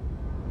bleed!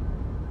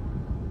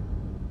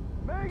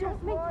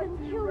 Don't make them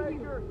kill you.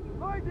 Ranger!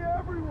 Lie to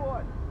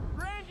everyone!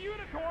 Grand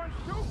unicorns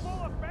too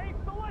full of faith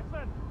to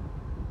listen.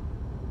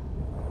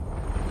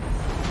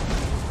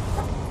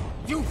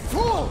 You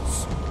fool!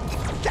 fools!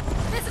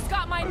 This has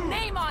got my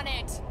name on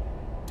it!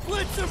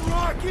 Blitz and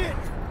rocket!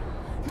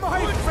 My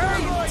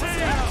veins!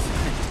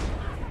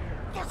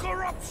 The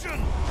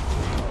corruption!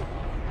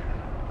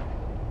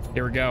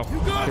 Here we go.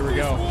 got Here we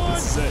this go. one.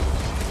 This is it.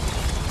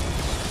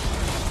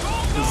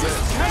 This is it.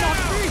 Cannot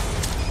be!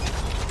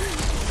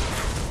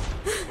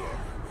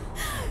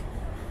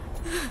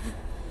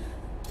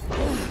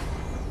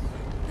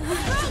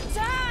 About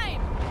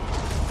time!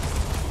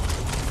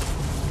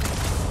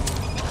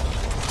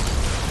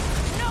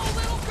 No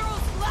little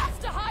girls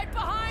left to hide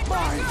behind,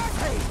 Ranger!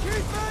 Hey,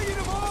 Keep banging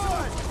him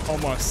on!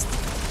 Almost.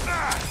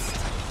 Fast!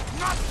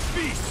 Not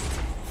feast!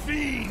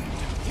 Fiend!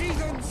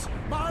 heathens!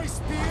 My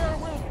spear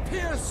will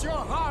pierce your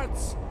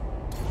hearts!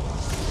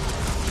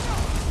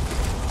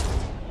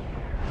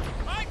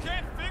 I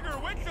can't figure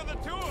which of the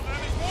two of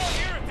them is more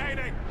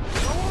irritating.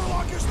 The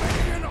warlock is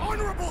making an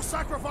honorable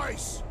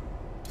sacrifice!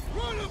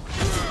 Run him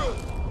through!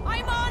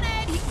 I'm on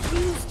it! It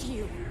used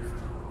you.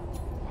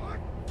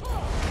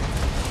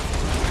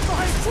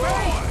 My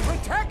faith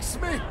protects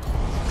me!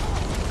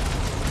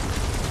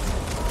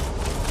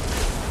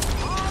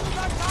 On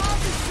the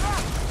garbage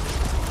truck!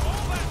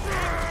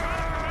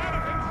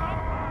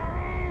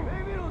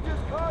 Maybe it'll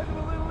just cause him a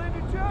little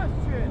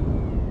indigestion.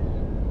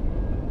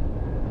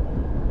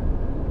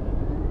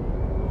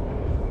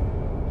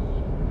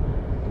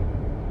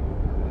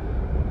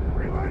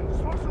 Relent,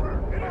 sorcerer!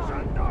 It is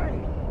undone!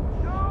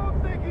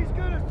 Don't think he's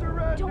gonna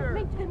surrender. Don't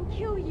make them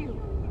kill you.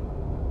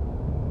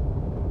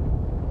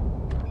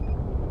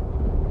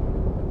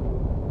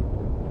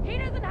 He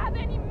doesn't have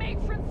any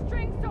matron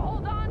strings to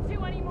hold on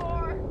to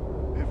anymore!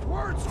 If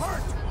words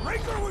hurt,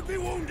 Raker would be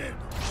wounded!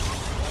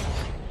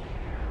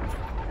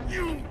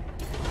 You...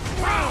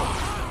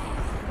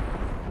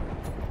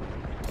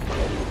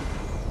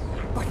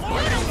 But You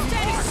don't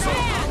stand a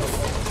chance!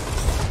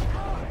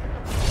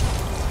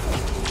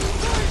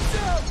 Lights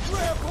out,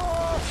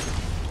 Grandpa!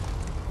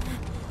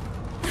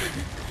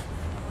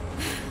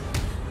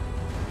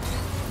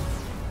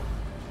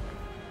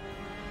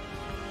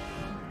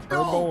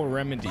 Herbal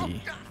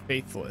remedy.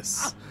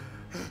 Faithless.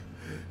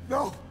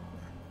 No!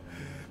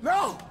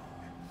 No!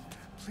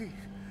 Please,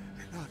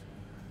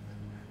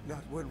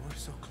 not when we're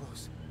so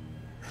close.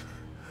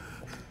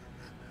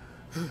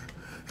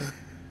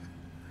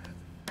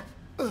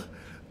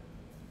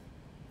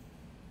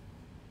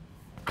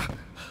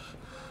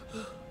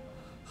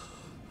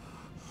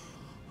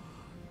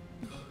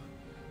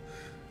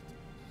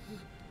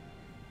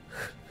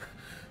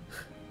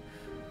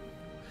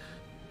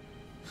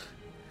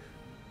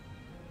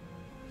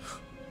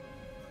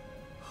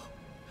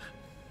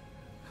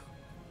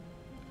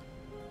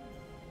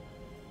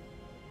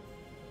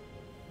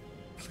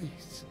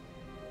 Please.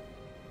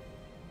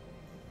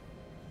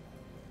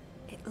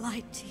 It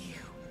lied to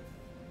you.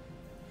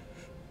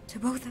 To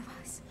both of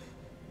us.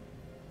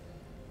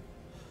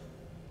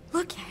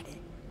 Look at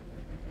it.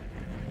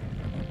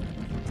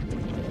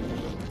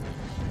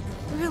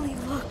 Really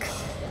look.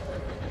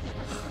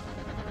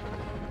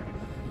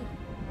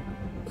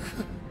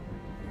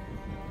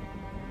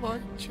 My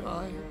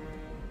child.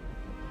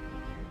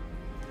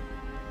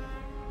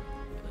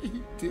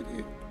 He did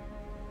it.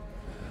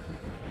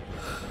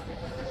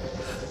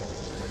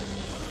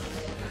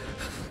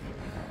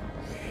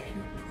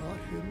 You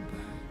brought him back.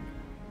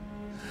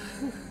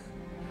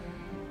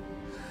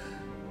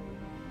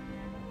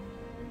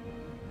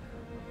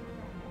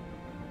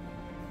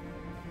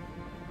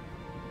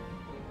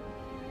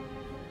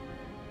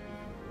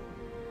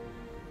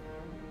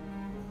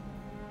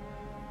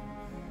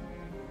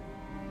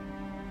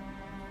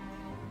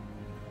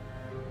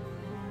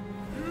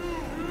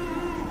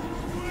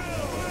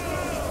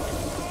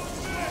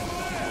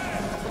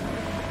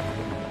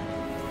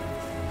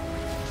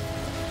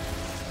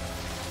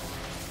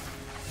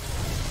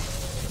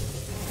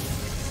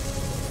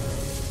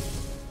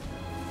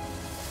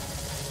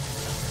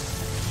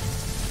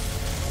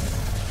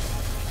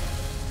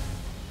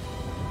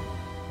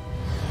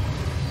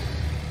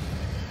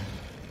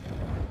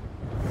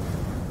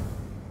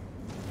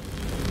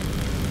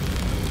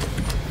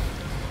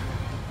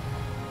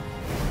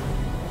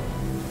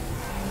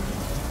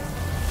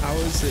 How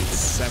is it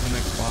 7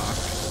 o'clock?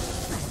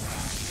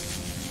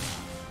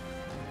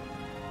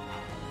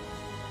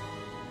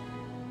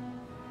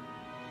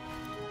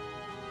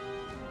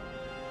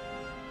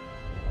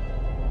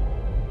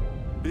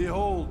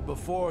 Behold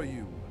before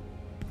you,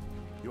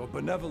 your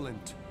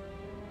benevolent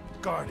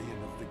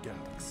guardian of the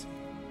galaxy.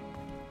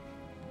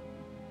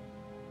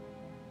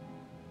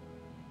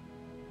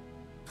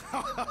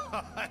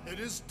 It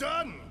is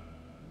done!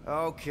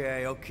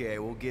 Okay,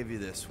 we'll give you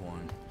this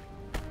one.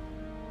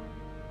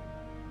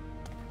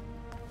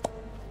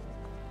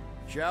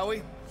 Shall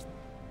we?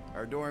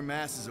 Our adoring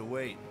masses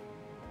await.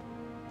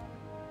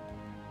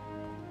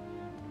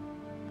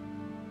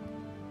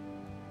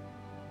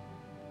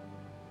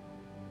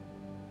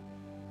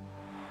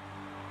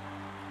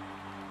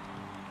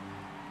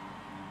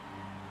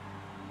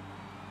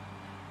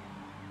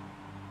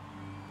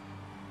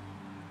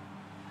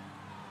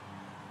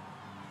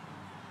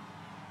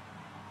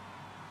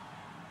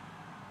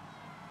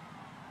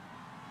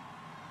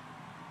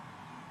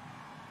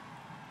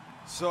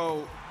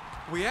 So,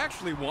 we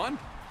actually won?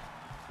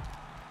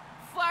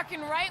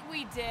 Fucking right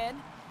we did.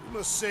 We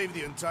must save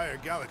the entire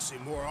galaxy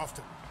more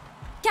often.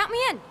 Count me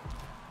in!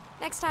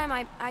 Next time,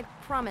 I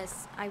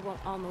promise I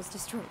won't almost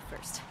destroy it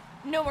first.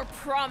 No more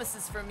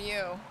promises from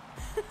you.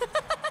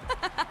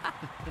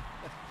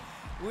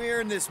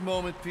 We're in this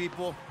moment,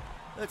 people.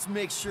 Let's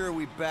make sure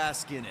we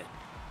bask in it.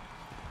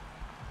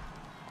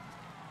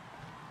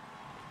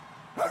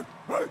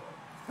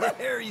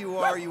 There you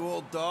are, you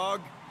old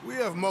dog. We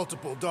have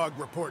multiple dog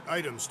report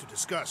items to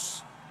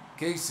discuss.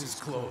 Case is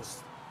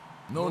closed.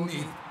 No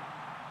need.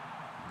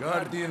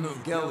 Guardian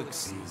of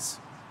Galaxies.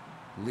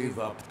 Live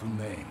up to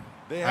name.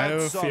 They I had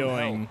have a some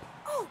feeling. help.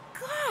 Oh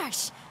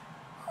gosh!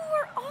 Who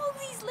are all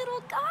these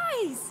little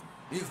guys?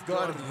 If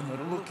Guardian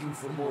are looking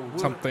for more work,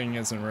 Something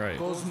isn't right.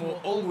 Cosmo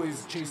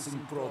always chasing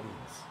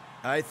problems.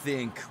 I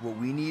think what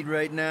we need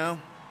right now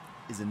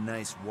is a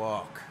nice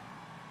walk.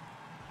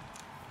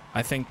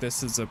 I think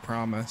this is a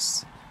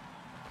promise.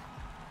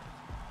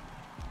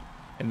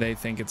 And they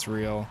think it's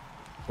real.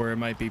 Or it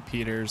might be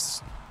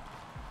Peter's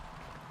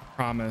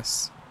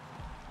promise.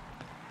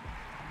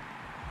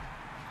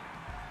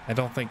 I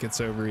don't think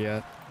it's over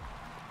yet.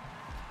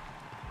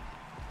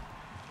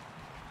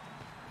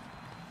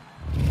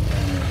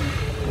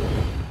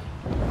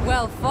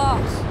 Well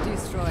fought,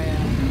 Destroyer.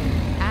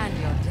 And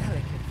your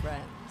delicate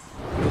friends.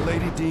 The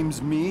lady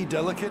deems me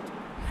delicate?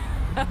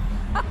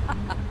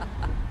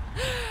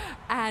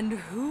 And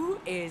who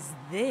is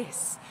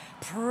this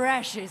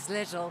precious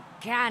little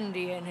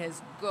candy in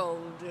his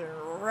golden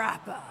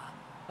wrapper?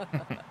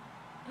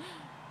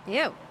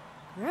 Ew.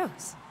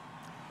 Gross.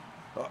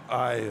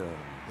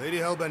 Lady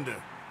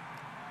Hellbender,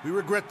 we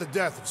regret the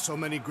death of so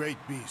many great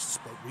beasts,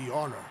 but we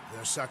honor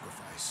their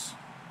sacrifice.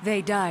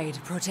 They died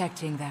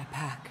protecting their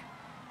pack.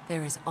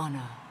 There is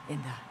honor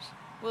in that.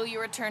 Will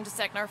you return to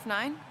Seknarf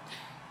 9?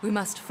 We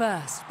must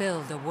first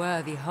build a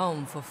worthy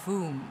home for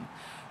Foom,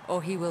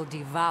 or he will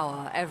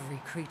devour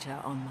every creature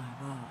on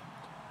my world.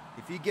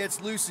 If he gets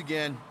loose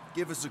again,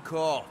 give us a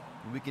call,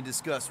 and we can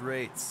discuss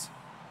rates.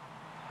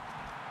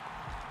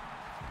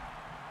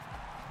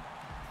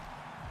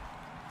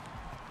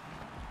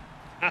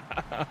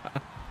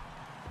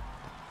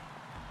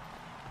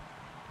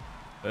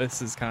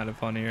 This is kind of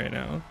funny right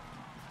now.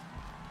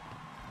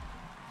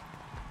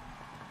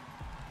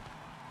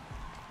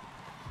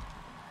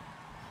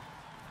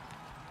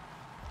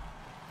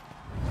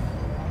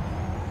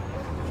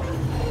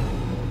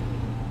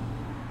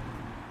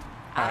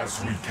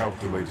 As we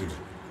calculated,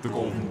 the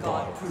Golden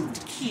God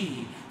proved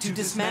key to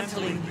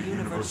dismantling the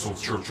Universal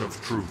Church of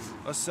Truth.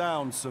 A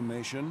sound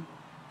summation.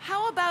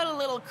 How about a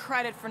little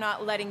credit for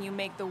not letting you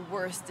make the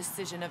worst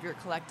decision of your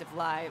collective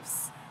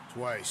lives?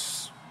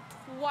 Twice.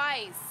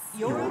 Twice.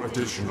 Your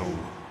additional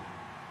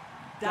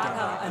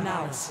data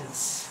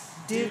analysis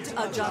did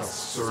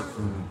adjust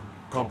certain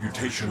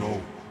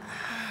computational.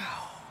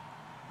 Ow.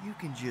 You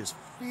can just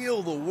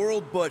feel the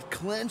world butt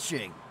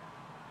clenching.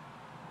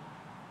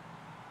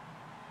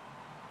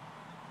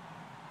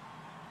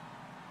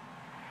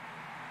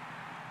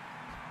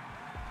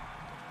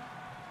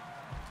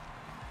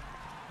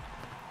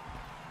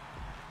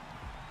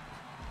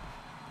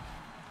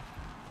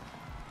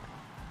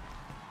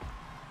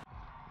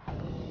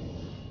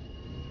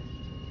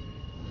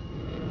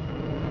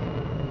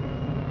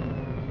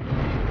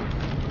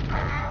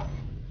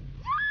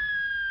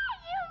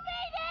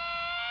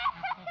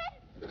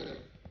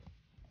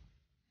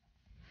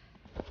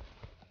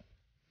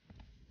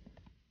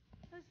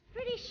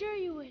 Sure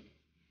you would.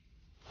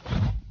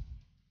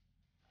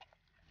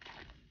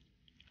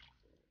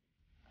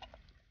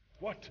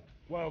 What,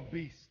 wild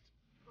beast?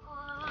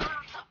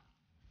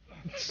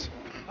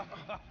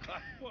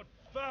 What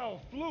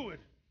foul fluid!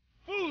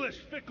 Foolish,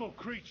 fickle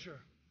creature!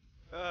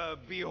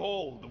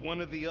 Behold,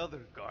 one of the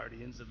other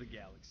Guardians of the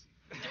Galaxy.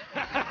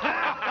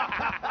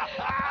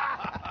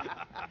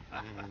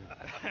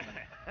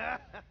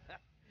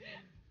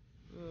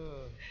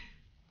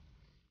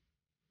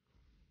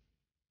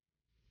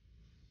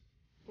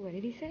 What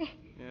did he say?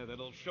 Yeah,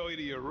 that'll show you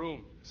to your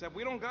room. Except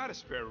we don't got a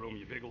spare room,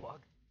 you big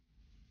lug.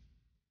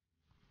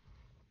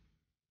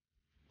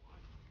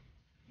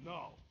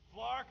 No.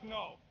 Flark,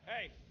 no.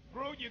 Hey,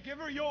 Groot, you give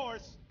her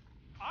yours.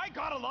 I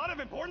got a lot of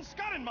important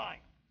scud in mine.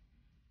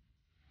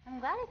 I'm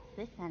glad it's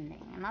this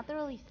ending, and not the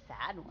really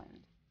sad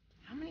one.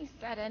 How many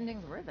sad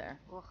endings were there?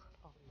 Ugh,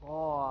 a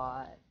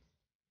lot.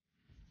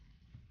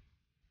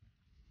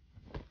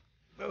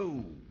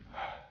 Oh.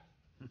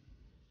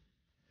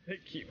 They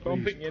keep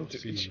bumping into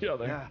each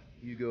other. Yeah,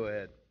 you go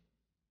ahead.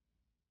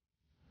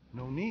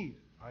 No need,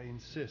 I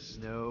insist.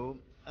 No,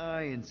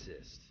 I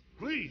insist.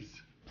 Please,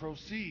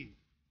 proceed.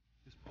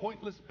 This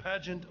pointless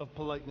pageant of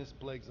politeness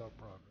plagues our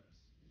progress.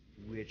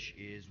 Which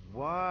is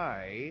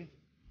why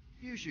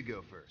you should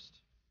go first.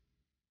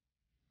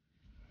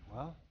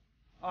 Well,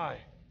 I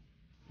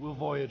will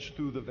voyage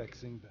through the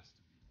vexing vestibule.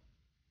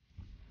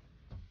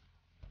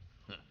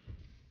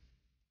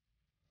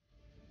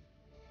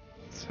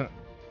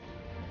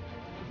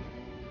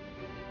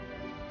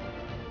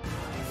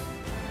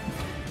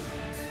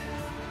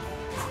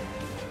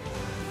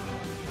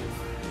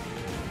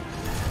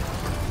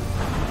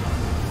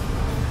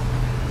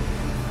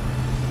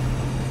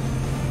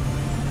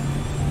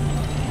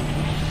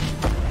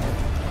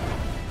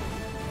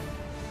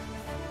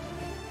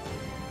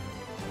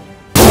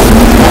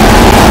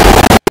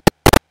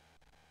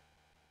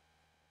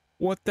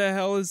 What the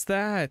hell is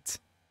that?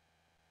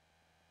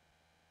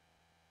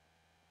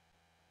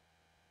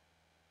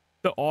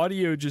 The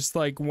audio just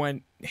like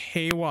went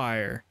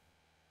haywire.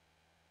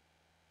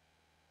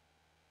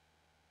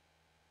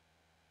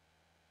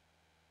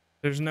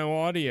 There's no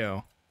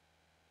audio.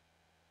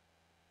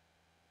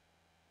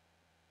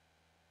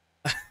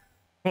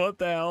 What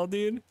the hell,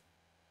 dude?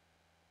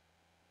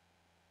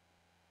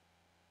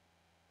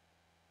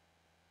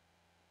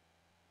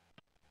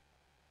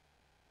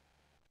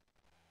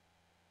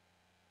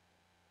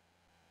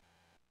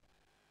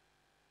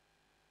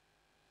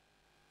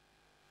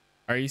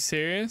 Are you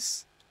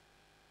serious?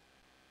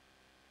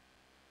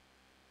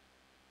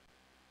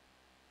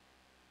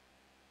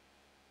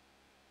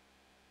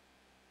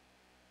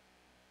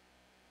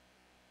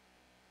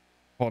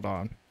 Hold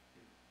on.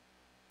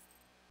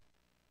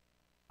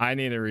 I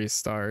need a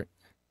restart.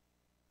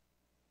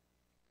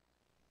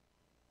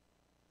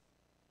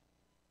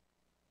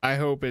 I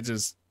hope it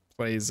just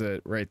plays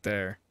it right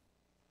there.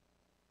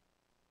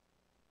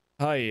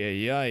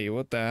 Ay,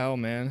 what the hell,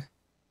 man?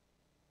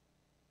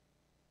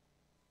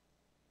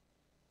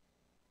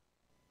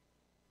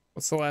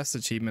 What's the last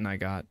achievement I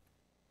got?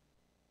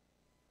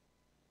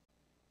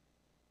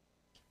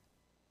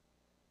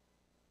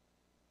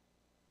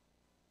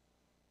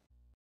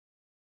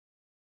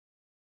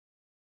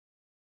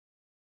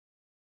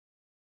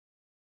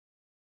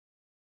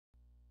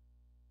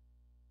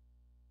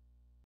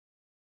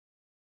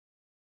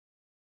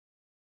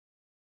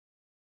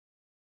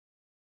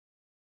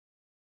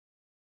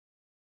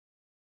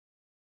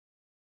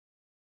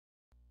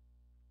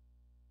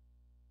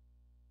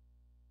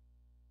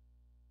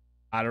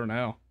 I don't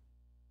know.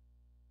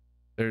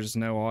 There's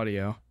no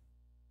audio.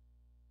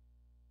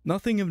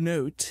 Nothing of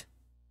note.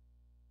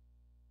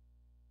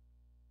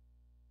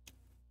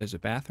 There's a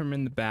bathroom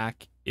in the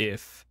back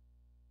if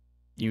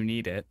you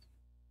need it.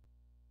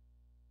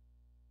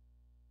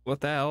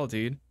 What the hell,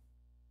 dude?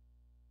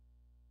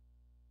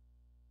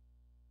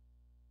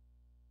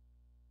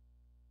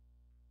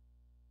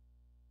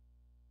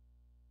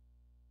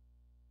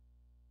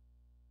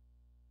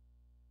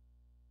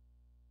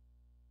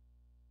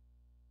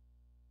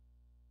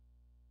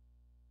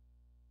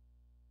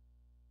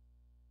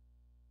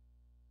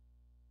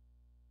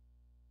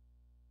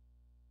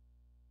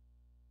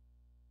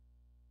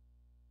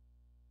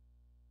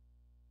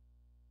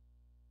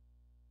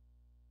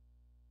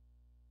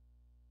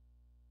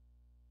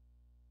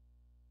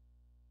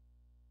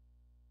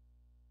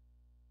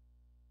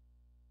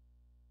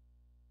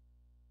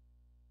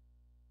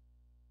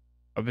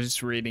 I'm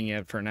just reading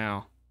it for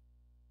now.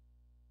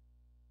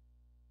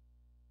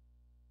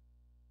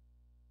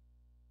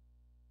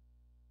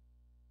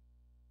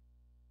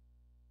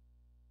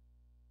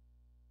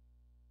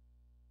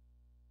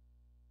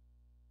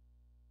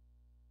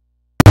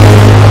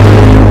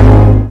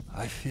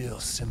 I feel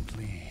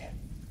simply...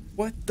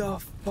 What the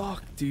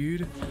fuck,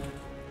 dude?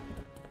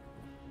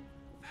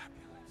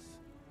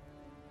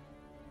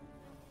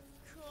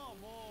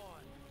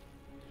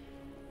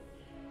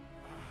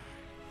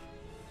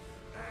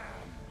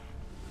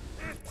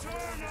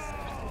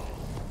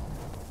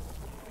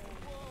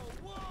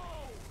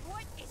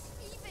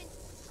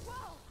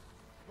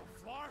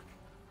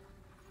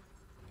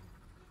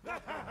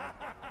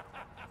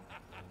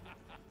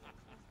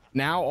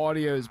 Now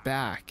audio's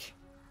back.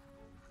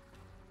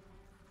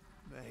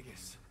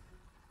 Magus.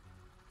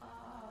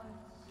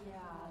 Yeah.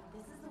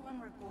 This is the one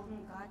where Golden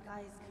God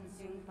Guy is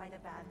consumed by the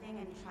bad thing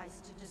and tries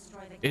to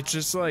destroy the It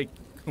just like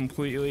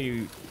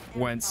completely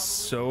went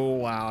so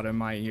loud in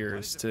my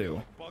ears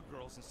too. Bug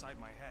girls inside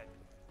my head.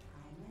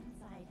 I'm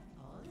inside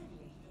all of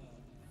your heads.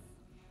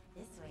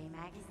 This way,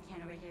 Magus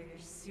can overhear your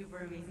super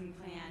amazing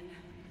plan.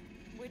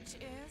 Which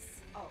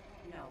is? Oh,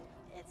 no.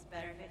 It's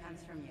better if it comes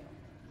from you.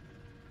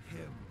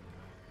 Him.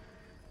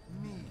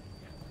 Me.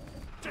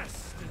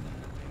 Destiny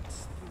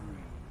makes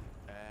three.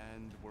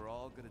 And we're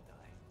all gonna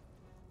die.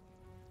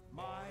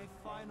 My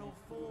final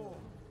form.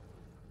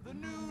 The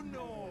new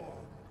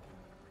norm.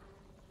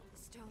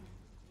 Stone.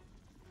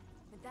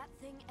 When that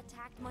thing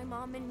attacked my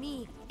mom and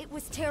me, it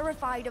was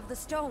terrified of the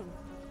stone.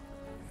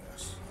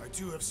 Yes, I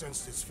too have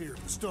sensed its fear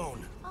of the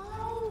stone.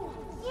 Oh,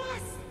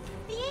 yes!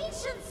 The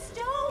ancient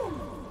stone!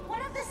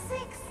 One of the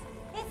six!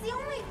 It's the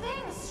only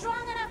thing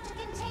strong enough to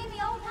contain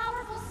the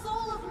all-powerful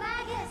soul of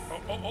Magus!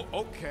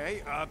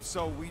 Okay,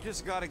 so we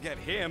just gotta get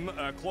him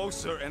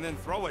closer and then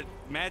throw a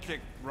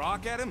magic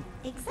rock at him?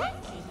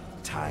 Exactly.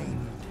 Tiny,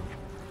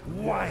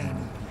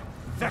 whiny,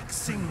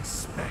 vexing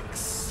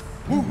specks.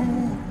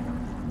 Woohoo!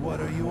 What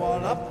are you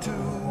all up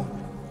to?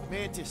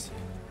 Mantis,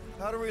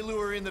 how do we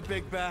lure in the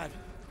big bad?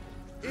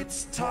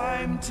 It's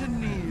time to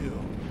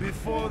kneel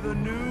before the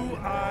new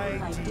idea.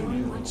 By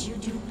doing what you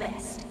do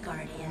best,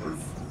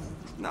 Guardians.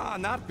 Nah,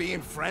 not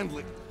being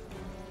friendly.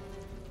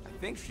 I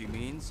think she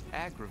means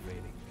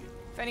aggravating.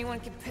 If anyone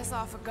can piss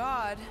off a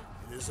god,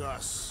 It is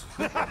us.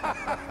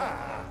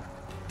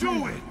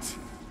 Do it!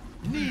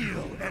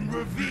 Kneel and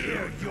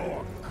revere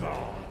your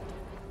god.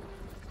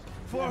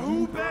 For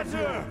who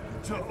better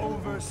to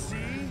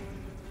oversee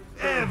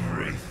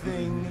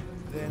everything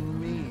than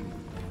me?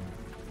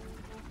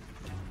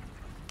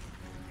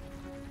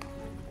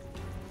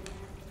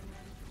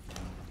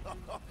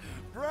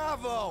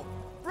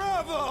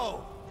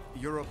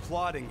 You're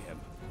applauding him.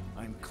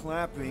 I'm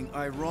clapping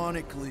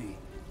ironically.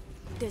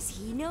 Does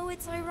he know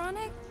it's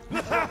ironic?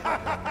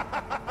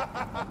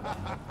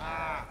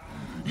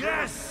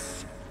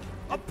 Yes!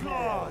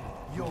 Applaud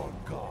your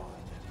god.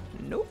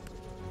 Nope.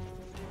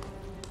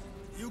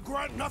 You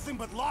grant nothing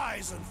but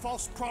lies and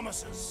false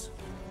promises.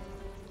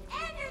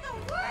 And you're the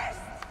worst!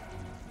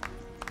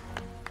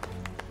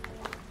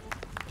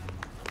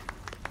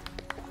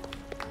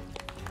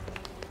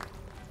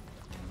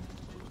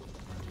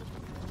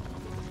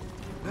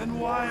 Then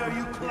why are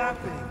you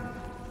clapping?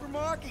 For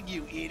mocking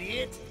you,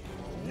 idiot!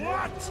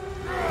 What?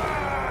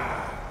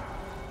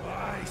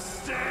 I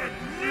said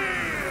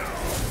kneel!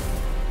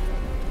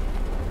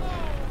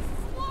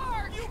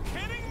 Are you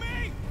kidding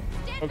me?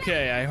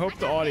 Okay, I hope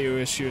the audio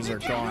issues are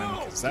gone,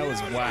 because that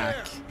was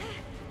whack.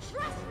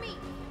 Trust me!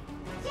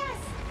 Yes,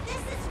 this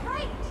is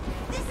right!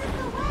 This is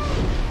the way!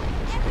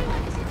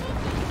 Everyone to me!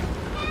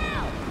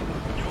 Now!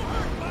 You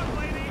heard Bug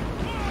Lady!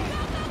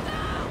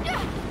 Go!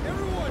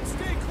 Everyone,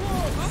 stay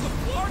close! I'm a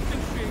floor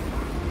machine!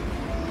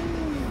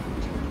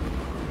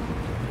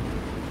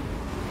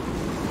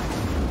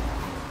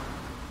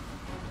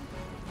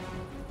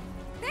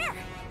 There!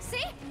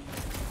 See?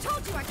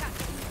 Told you I got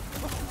this.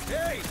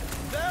 Hey,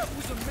 that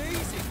was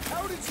amazing!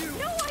 How did you...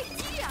 No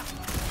idea!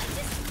 I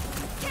just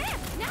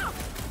can't now!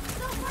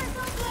 So far,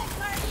 so good,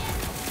 Guardian!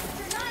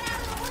 You're not out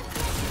of the woods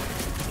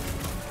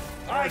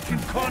yet! I can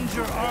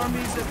conjure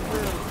armies at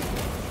will.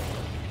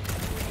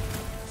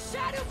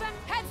 Shadowback,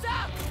 heads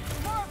up!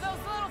 More of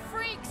those little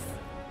freaks!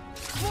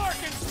 Clark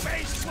in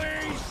space,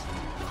 please!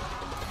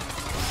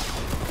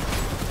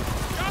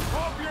 Just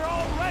hope you're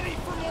all ready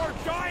for more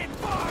giant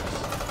bugs!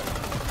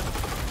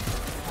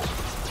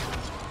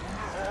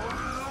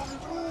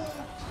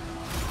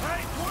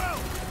 Hey, Quill!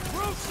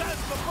 Groot says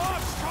the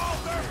bugs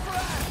called their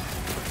friend!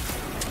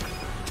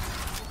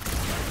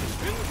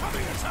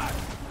 Incoming attack!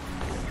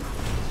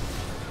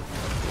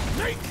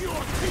 Make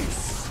your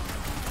peace!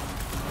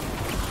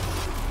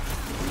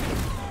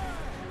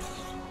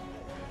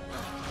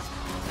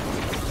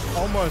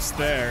 Almost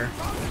there.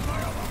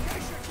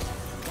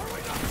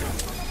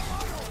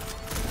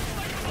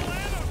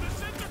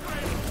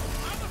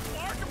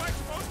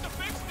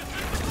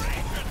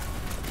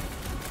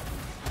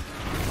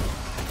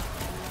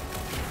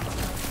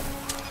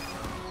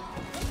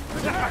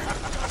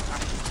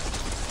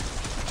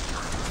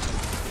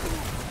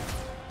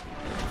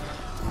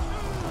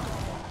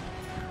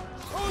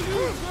 Oh,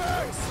 you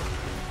Drax!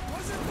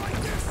 Was it like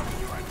this when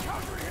you were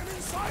encountering him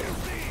inside of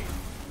me?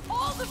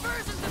 All the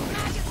versions of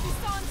maggots we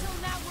saw until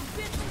now were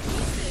bits and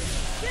pieces.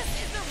 This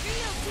is the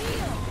real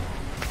deal.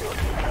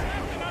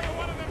 Another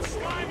one of them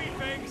slimy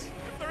things,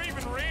 if they're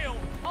even real.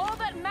 All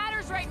that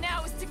matters right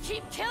now is to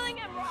keep killing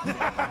him, Rob.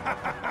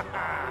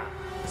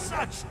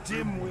 Such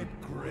dimwit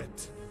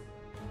grit.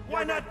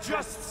 Why not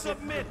just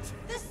submit?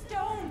 The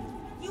stone!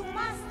 You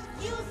must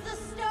use the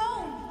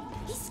stone!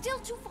 He's still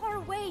too far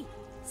away.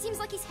 Seems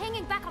like he's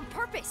hanging back on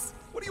purpose.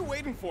 What are you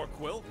waiting for,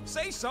 Quill?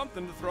 Say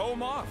something to throw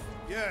him off.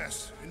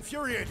 Yes,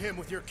 infuriate him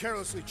with your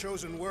carelessly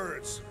chosen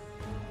words.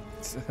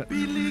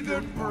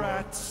 Beleaguered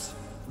brats,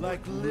 like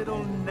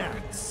little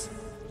gnats,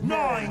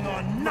 gnawing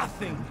on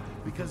nothing,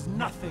 because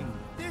nothing.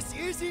 This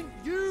isn't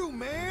you,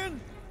 man!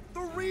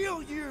 The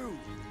real you!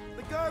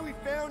 The guy we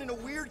found in a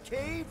weird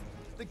cave?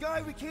 The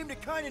guy we came to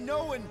kinda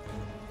know and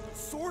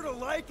sorta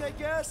like, I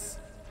guess?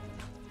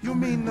 You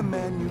mean the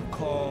man you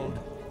called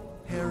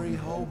Harry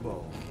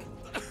Hobo?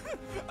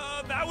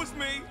 That was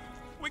me.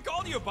 We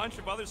called you a bunch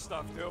of other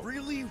stuff, too.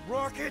 Really,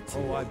 Rocket?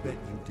 Oh, I bet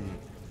you did.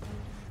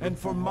 And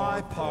for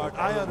my part,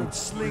 I uttered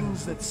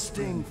slings that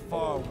sting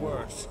far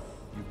worse.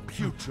 You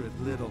putrid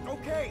little...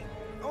 Okay,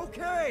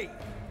 okay!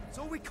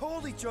 So we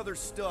called each other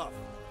stuff.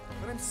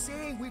 But I'm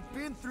saying we've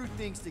been through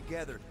things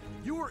together.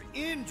 You were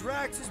in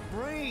Drax's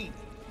brain.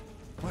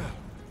 Well,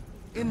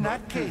 in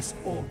that case,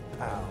 old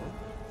pal,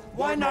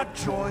 why not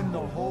join the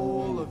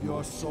whole of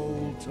your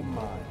soul to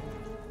mine?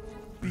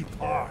 Be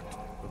part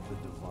of the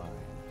divine.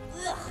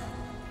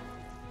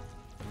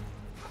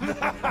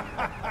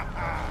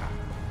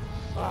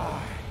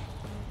 I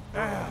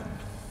am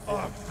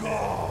a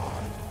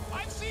god.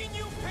 I've seen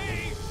you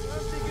pee! I'm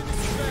thinking this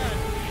is bad.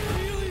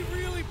 Really,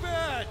 really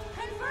bad.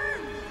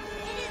 Confirmed!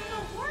 It is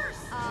the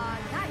worst!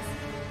 Guys,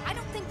 I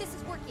don't think this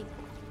is working.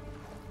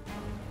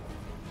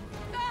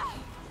 Ah!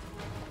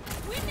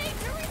 We need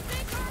to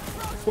rethink our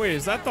approach. Wait,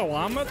 is that the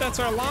llama? That's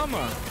our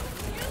llama.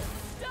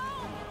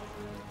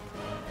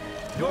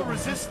 Your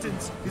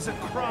resistance is a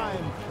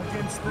crime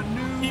against the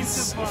new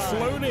He's divine.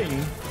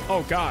 floating.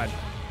 Oh god.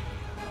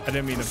 I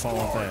didn't mean to fall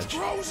off the edge.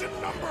 Grows in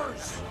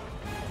numbers!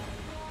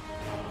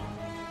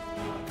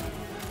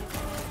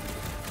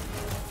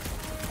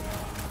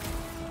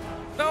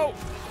 No!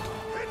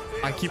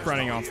 I keep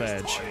running off the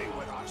edge.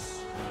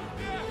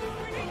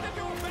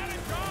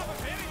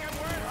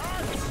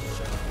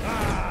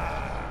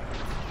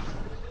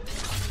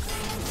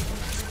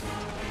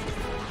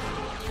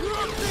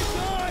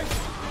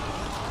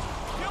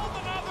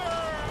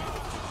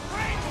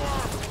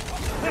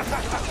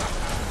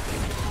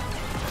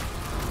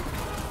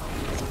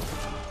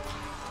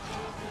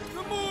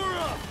 Gamora!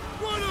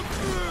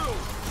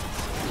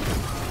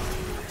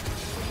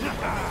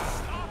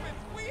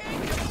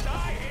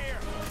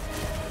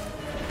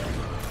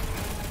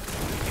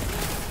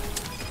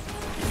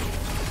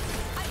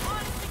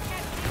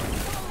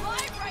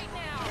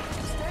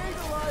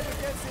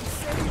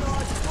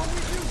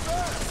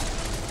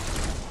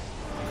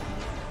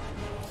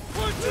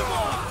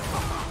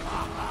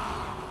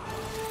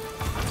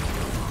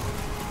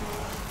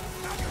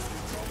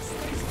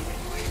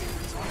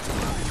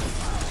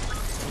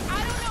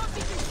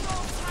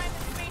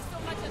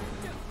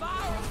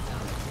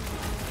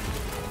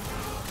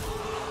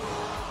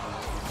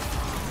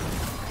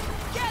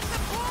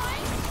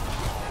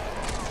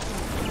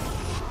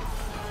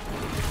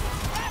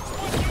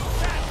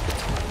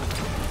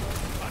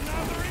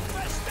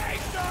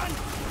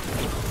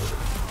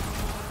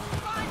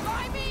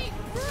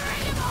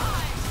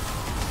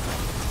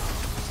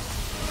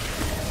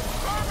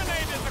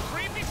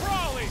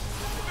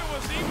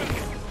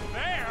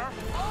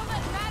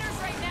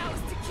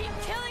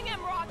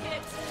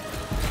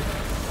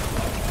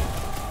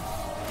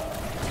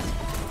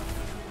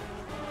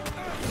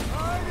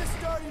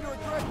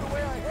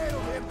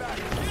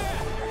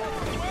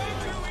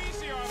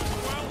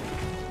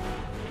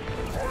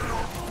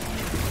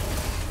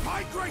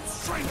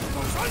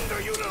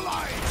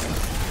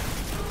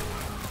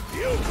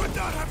 You could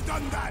not have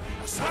done that,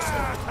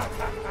 assassin!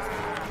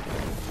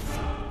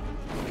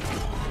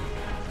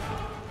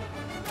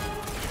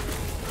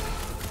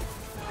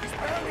 He's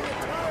bound to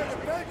get tired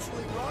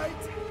eventually,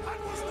 right?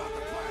 That was not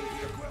the plan,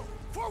 Peter Quill.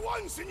 For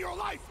once in your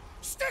life,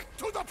 stick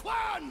to the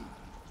plan!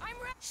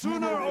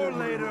 Sooner or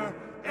later,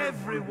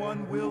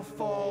 everyone will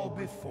fall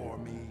before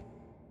me.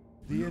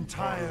 The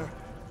entire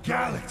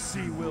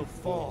galaxy will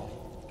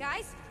fall.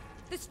 Guys,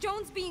 the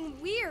stone's being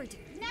weird.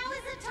 Now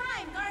is the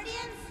time,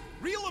 Guardians!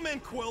 Reel him in,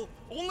 Quill.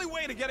 Only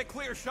way to get a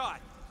clear shot.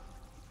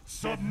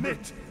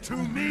 Submit to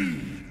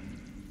me!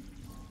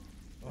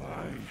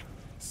 I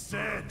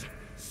said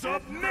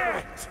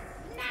submit!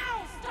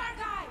 Now, Star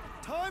Guy!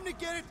 Time to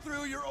get it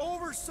through your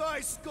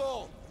oversized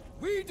skull.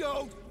 We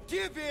don't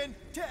give in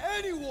to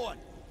anyone.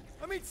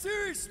 I mean,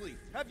 seriously,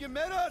 have you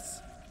met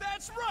us?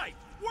 That's right.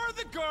 We're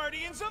the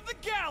Guardians of the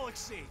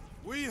Galaxy.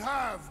 We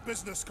have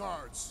business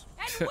cards.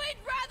 And we'd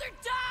rather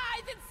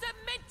die than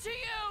submit to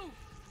you!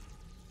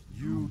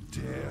 You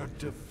dare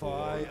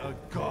defy a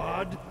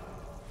god?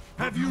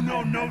 Have you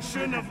no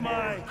notion of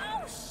my...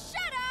 Oh,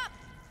 shut up!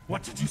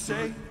 What did you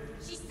say?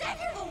 She said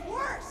you're the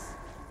worst!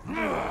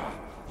 Ugh,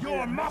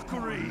 your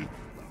mockery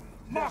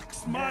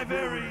mocks my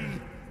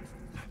very...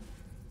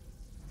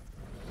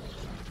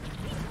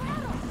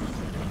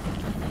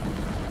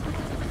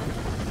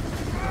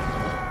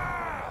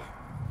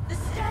 The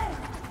stone!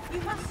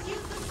 You must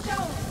use the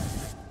stone!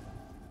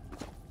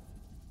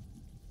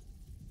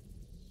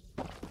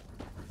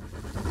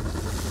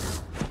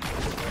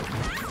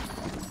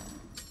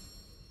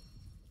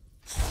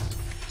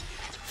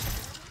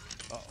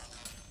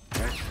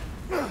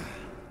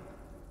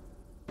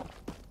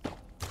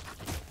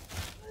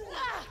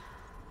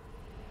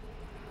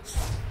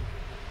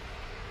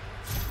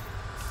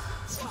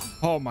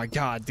 Oh my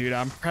god, dude,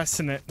 I'm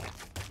pressing it.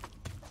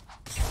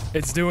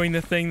 It's doing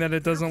the thing that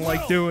it doesn't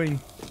like doing.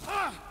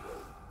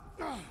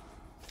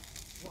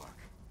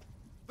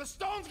 The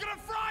stone's gonna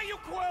fry you,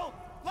 Quill!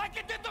 Like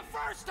it did the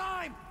first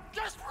time!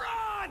 Just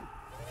run!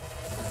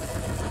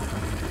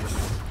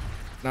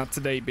 Not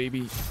today,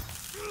 baby.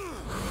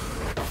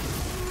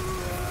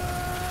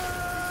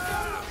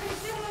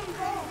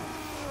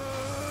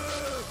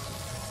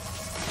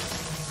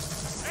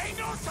 Ain't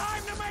no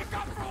time to make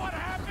up for what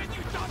happened,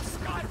 you dumb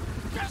scut!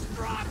 Just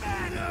drop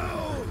it!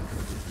 No!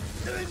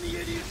 I'm the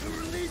idiot who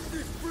released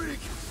this freak!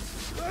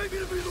 I'm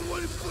gonna be the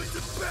one who puts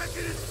it back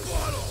in its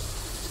bottle!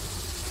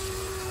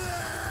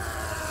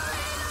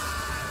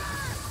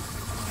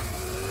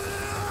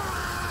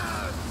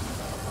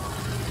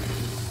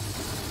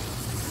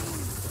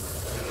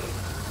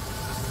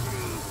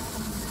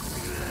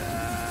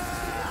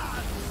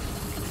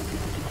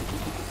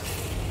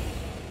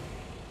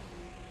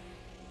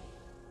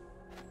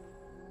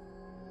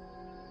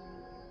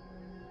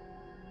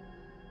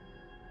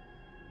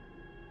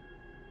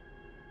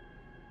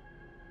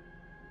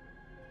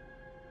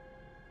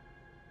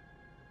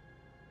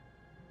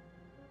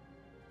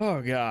 Oh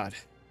god.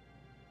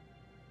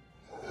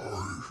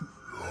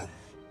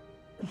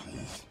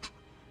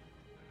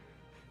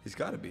 He's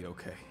gotta be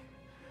okay.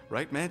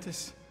 Right,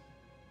 Mantis?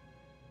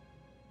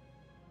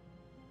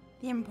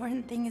 The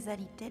important thing is that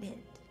he did it.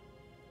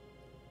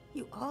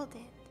 You all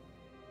did.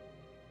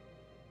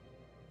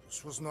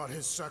 This was not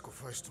his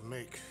sacrifice to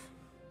make.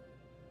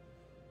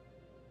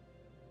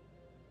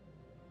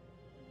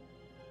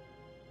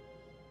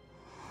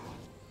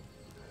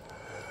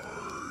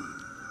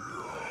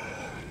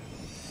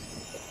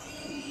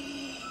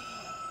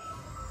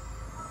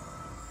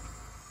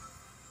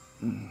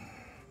 Also,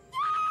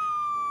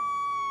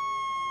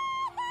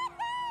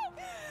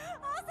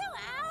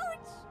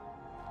 ouch!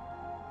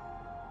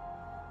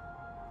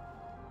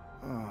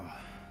 Oh.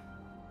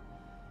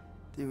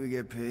 Did we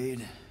get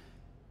paid?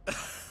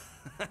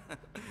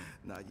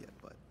 Not yet,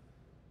 but...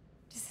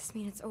 Does this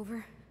mean it's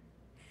over?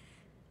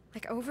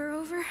 Like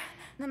over?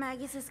 The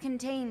Magus is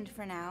contained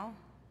for now.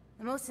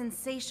 The most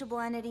insatiable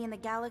entity in the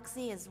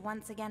galaxy is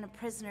once again a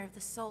prisoner of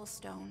the Soul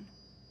Stone.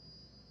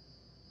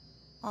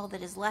 All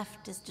that is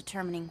left is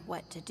determining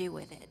what to do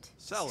with it.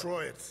 Sell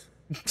Destroy it.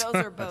 Those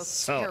are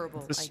both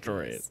terrible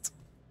Destroy ideas.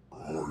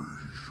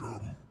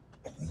 it.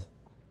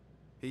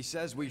 He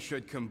says we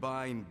should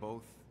combine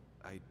both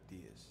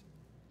ideas.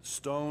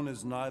 Stone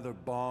is neither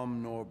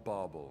bomb nor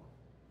bauble,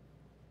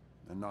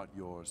 and not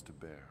yours to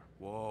bear.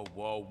 Whoa,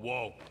 whoa,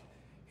 whoa.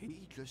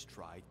 He just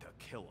tried to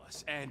kill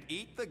us and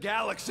eat the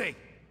galaxy!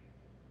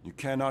 You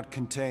cannot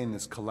contain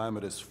this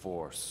calamitous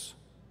force.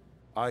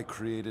 I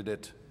created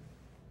it.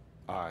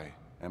 I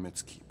am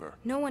its keeper.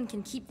 No one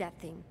can keep that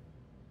thing.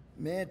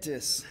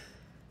 Mantis.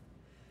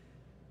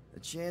 The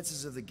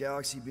chances of the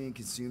galaxy being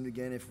consumed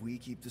again if we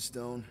keep the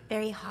stone?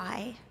 Very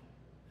high.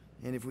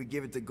 And if we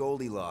give it to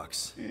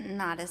Goldilocks?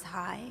 Not as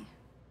high.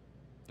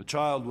 The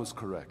child was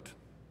correct.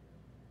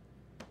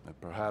 That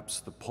perhaps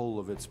the pull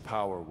of its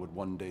power would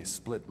one day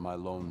split my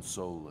lone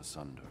soul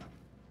asunder.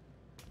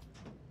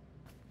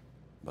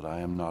 But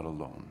I am not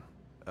alone.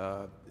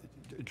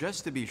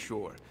 Just to be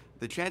sure,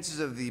 the chances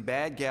of the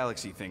bad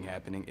galaxy thing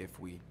happening if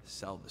we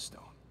sell the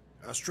stone?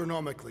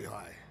 Astronomically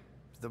high.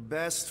 the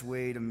best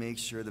way to make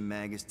sure the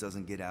Magus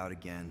doesn't get out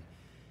again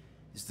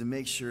is to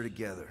make sure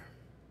together.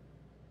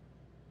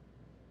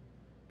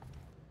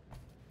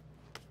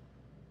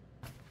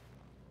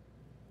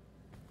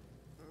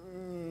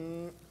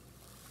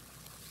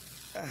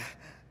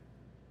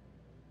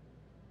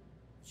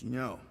 You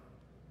know,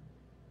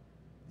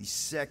 the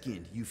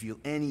second you feel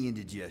any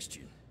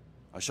indigestion,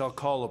 I shall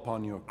call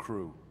upon your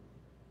crew.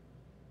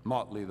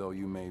 Motley though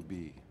you may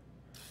be,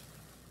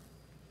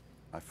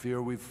 I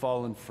fear we've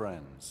fallen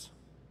friends.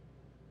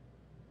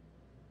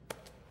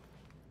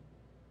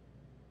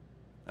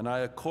 And I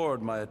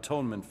accord my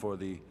atonement for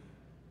the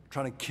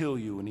trying to kill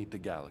you and eat the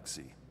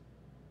galaxy.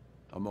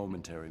 A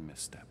momentary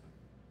misstep.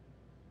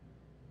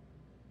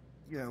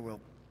 Yeah, well,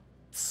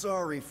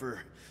 sorry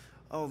for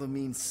all the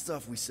mean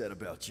stuff we said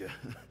about you.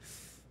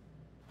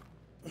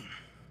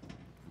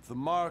 If the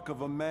mark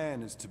of a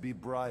man is to be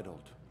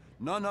bridled,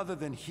 none other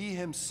than he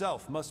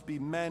himself must be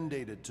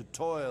mandated to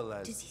toil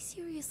as... Does he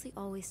seriously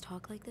always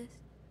talk like this?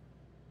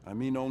 I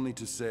mean only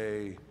to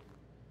say...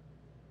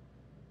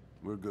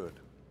 we're good.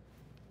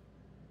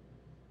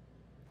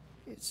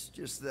 It's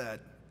just that...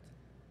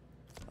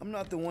 I'm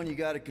not the one you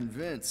gotta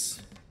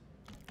convince.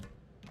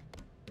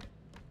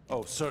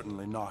 Oh,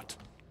 certainly not.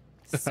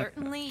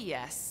 Certainly,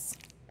 yes.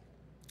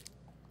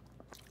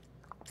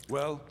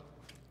 Well...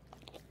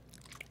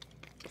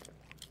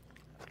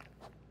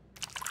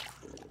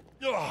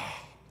 Ugh.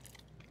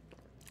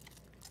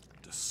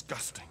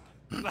 Disgusting.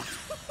 Okay,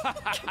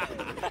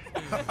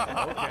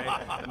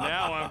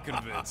 now I'm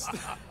convinced.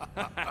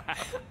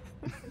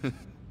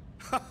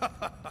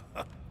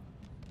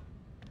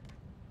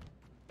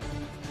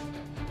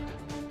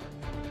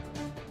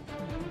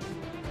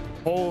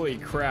 Holy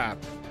crap.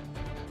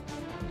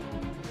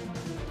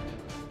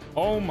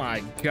 Oh my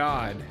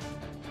god.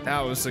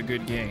 That was a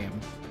good game.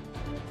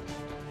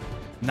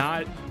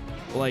 Not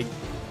like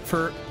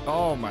for...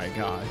 oh my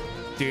god.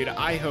 Dude,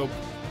 I hope...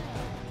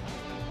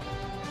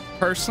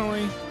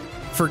 personally,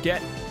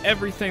 forget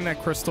everything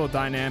that Crystal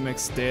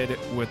Dynamics did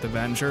with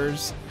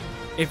Avengers.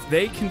 If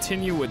they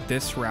continue with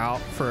this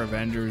route for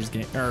Avengers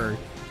game or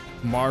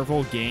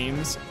Marvel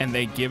games, and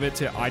they give it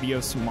to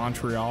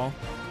Eidos-Montréal,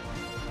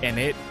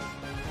 and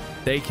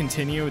they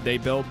continue, they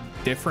build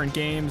different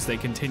games, they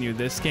continue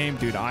this game,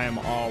 dude, I am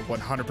all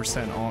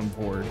 100% on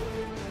board.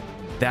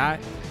 That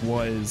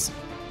was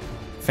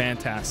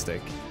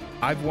fantastic.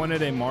 I've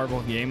wanted a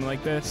Marvel game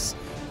like this,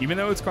 even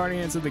though it's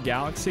Guardians of the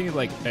Galaxy,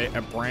 like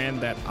a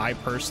brand that I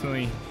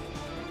personally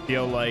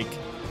feel like,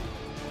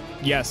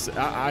 yes,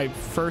 I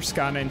first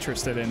got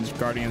interested in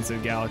Guardians of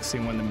the Galaxy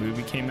when the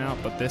movie came out,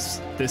 but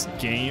this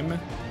game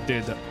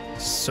did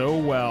so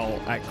well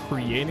at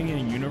creating a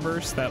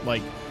universe that,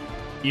 like,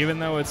 even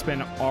though it's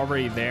been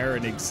already there,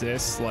 it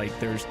exists, like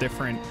there's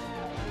different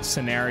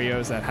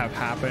scenarios that have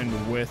happened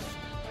with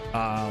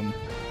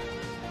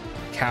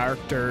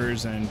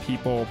characters and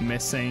people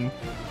missing.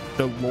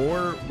 The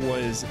lore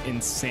was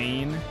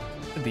insane.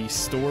 The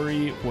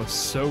story was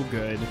so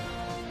good.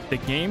 The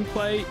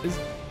gameplay is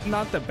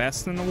not the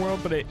best in the world,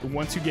 but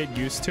once you get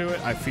used to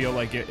it, I feel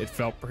like it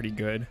felt pretty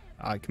good.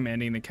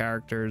 Commanding the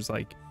characters,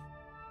 like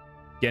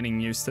getting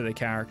used to the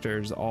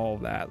characters, all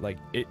of that, like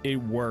it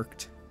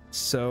worked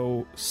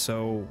so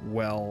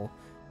well,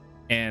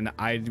 and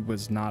I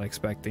was not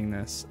expecting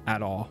this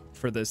at all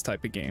for this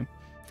type of game.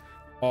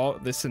 All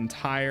this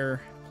entire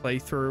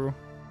playthrough,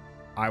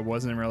 I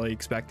wasn't really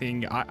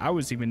expecting. I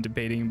was even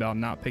debating about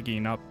not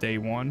picking up day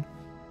one,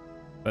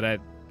 but at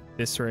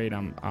this rate,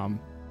 I'm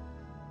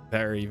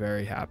very,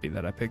 very happy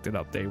that I picked it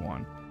up day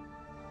one.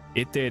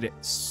 It did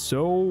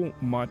so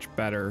much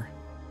better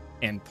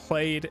and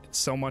played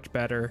so much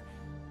better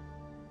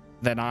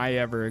than I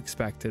ever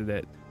expected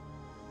it.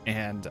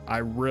 And I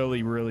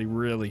really, really,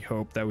 really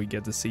hope that we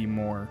get to see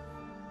more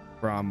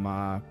from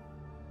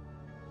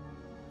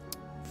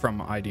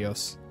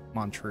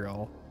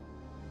Eidos-Montréal.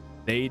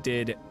 They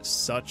did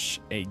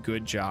such a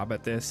good job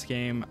at this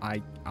game.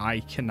 I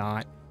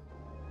cannot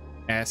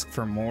ask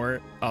for more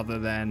other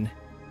than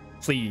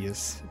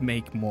please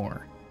make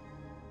more.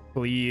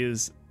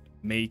 Please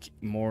make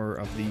more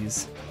of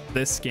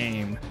this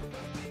game.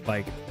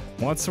 Like,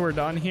 once we're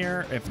done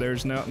here, if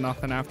there's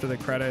nothing after the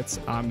credits,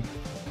 I'm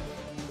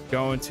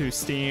going to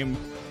Steam,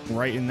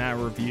 writing that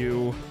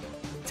review,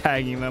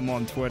 tagging them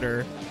on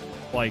Twitter,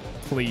 like,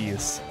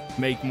 please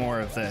make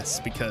more of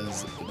this,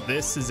 because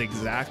this is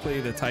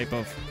exactly the type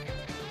of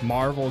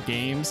Marvel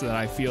games that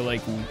I feel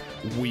like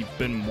we've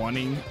been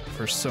wanting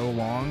for so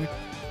long,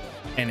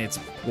 and it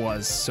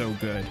was so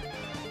good.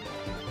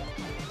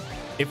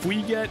 If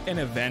we get an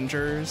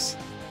Avengers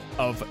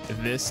of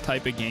this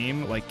type of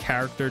game, like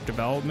character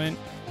development,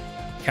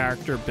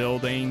 character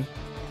building,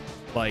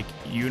 like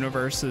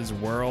universes,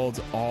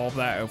 worlds, all of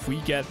that, if we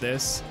get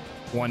this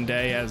one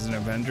day as an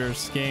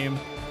Avengers game,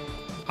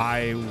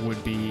 I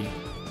would be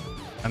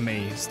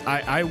amazed.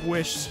 I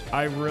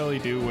really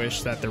do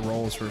wish that the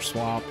roles were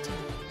swapped,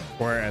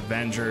 where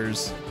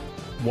Avengers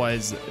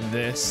was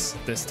this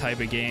type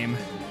of game,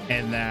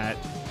 and that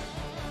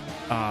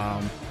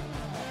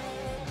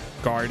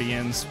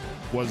Guardians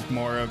was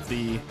more of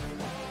the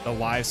the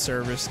live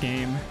service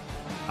game.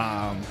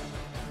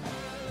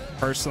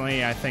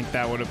 Personally, I think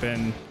that would have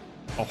been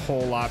a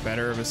whole lot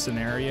better of a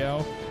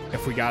scenario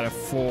if we got a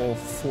full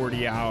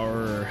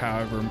 40-hour or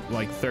however,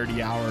 like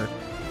 30-hour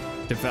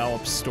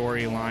developed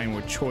storyline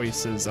with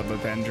choices of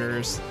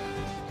Avengers.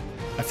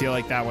 I feel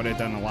like that would have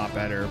done a lot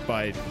better,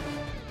 but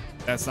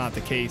that's not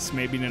the case.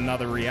 Maybe in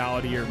another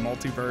reality or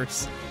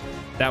multiverse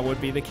that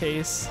would be the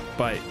case,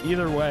 but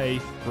either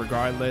way,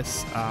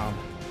 regardless,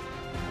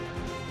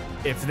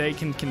 if they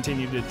can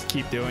continue to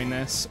keep doing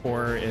this,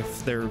 or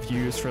if their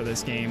reviews for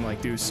this game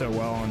like do so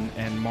well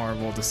and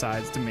Marvel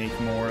decides to make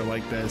more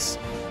like this,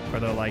 or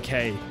they're like,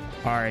 hey,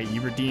 all right,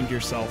 you redeemed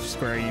yourself,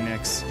 Square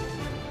Enix,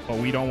 but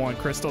we don't want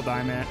Crystal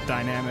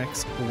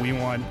Dynamics, we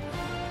want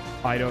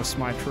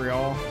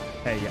Eidos-Montréal.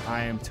 Hey,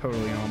 I am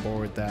totally on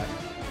board with that,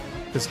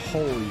 because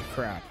holy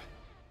crap,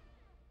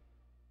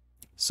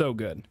 so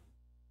good,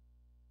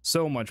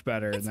 so much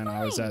better than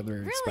I was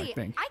ever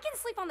expecting. I can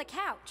sleep on the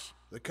couch.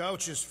 The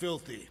couch is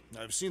filthy.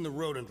 I've seen the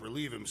rodent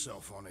relieve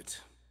himself on it.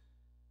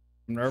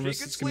 I'm nervous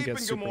She could it's gonna sleep get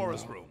in super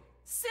Gamora's loud. room.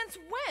 Since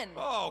when?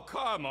 Oh,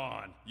 come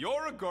on.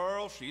 You're a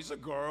girl, she's a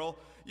girl.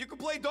 You can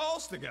play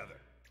dolls together.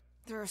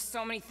 There are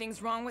so many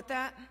things wrong with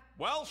that.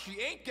 Well, she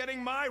ain't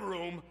getting my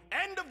room.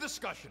 End of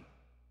discussion.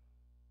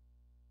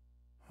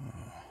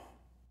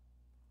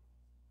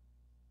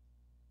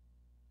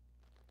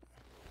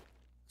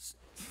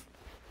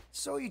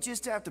 So you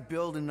just have to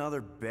build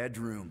another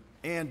bedroom,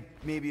 and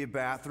maybe a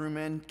bathroom,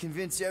 and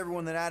convince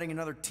everyone that adding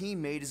another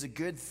teammate is a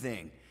good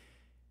thing.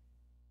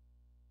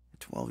 A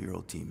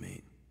 12-year-old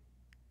teammate.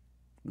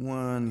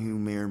 One who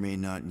may or may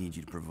not need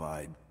you to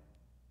provide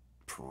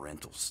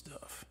parental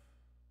stuff.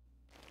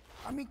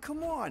 I mean,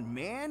 come on,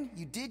 man.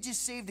 You did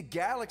just save the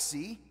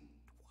galaxy.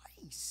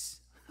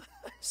 Twice.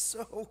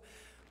 So,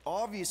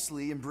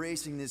 obviously,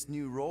 embracing this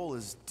new role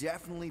is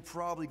definitely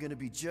probably gonna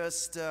be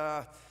just,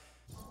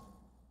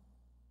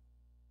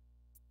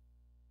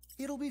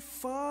 it'll be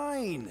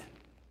fine.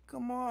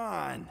 Come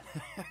on.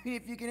 I mean,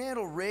 if you can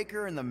handle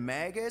Raker and the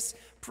Magus,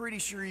 pretty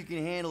sure you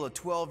can handle a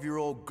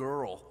 12-year-old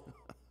girl.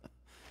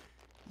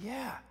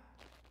 Yeah.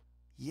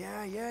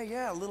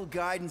 A little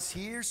guidance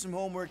here, some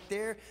homework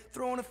there,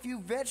 throw in a few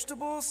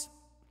vegetables.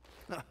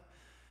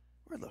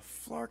 Where the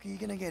flark are you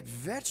gonna get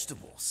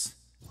vegetables?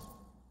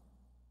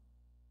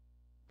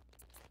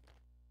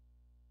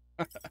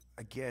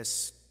 I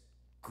guess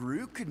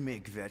Groot could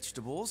make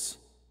vegetables.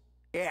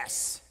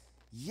 Yes,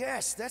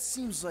 that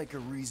seems like a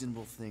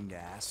reasonable thing to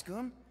ask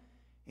him.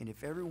 And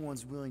if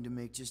everyone's willing to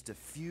make just a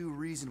few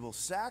reasonable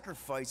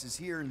sacrifices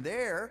here and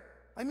there,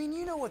 I mean,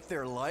 you know what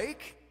they're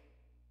like.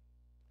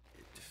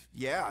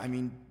 Yeah, I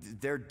mean,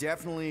 they're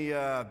definitely,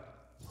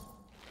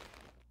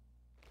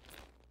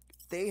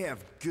 they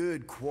have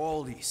good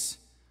qualities.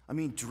 I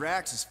mean,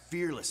 Drax is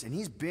fearless, and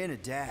he's been a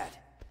dad.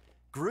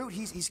 Groot,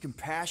 he's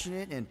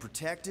compassionate and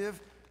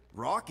protective.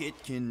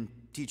 Rocket can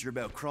teach her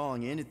about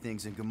crawling into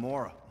things, and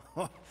Gamora.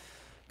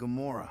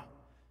 Gamora.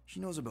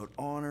 She knows about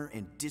honor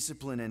and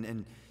discipline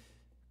and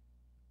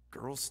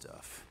girl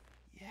stuff.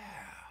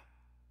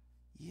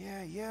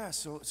 Yeah.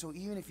 So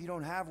even if you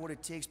don't have what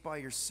it takes by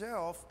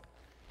yourself,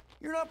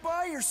 you're not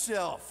by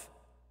yourself.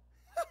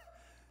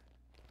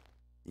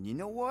 And you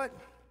know what?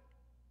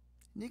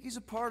 Nikki's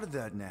a part of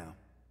that now.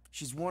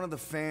 She's one of the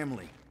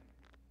family.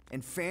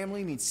 And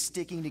family means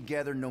sticking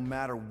together no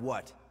matter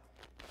what.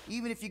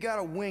 Even if you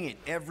gotta wing it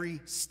every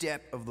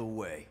step of the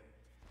way.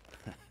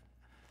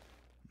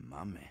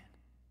 My man.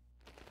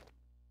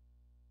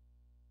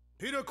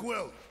 Peter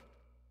Quill!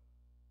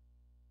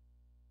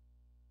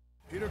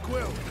 Peter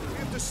Quill, we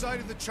have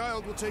decided the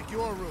child will take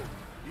your room.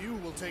 You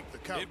will take the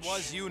couch. It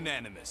was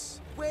unanimous.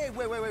 Wait,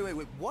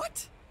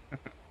 what?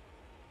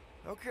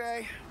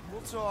 Okay,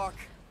 we'll talk.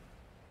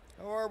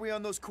 How are we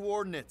on those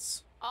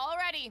coordinates?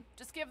 Already,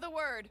 just give the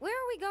word. Where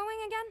are we going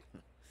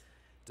again?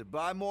 To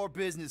buy more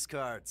business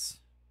cards.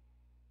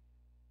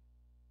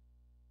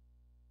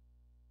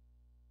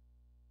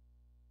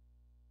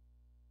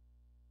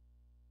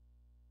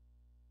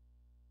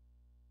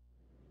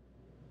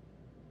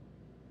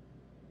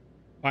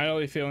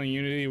 Finally feeling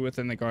unity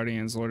within the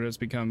Guardians, Lord has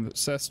become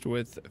obsessed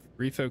with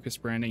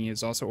refocused branding. He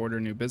has also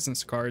ordered new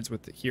business cards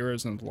with the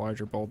heroes and the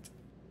larger bold.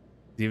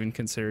 He's even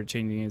considered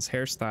changing his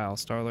hairstyle.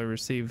 Star-Lord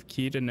received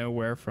Key to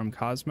Nowhere from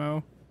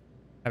Cosmo,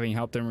 having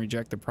helped him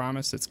reject the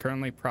promise. It's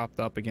currently propped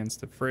up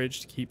against the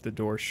fridge to keep the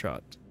door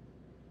shut.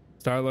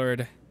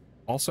 Star-Lord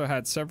also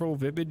had several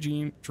vivid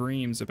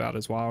dreams about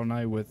his wild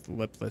night with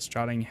Lipless,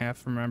 jotting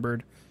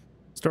half-remembered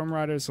Storm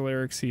Rider's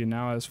lyrics he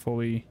now has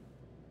fully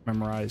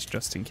memorized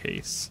just in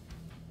case.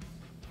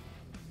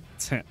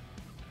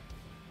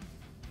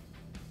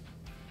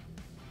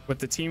 With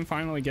the team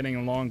finally getting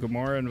along,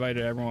 Gamora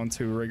invited everyone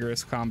to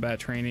rigorous combat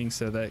training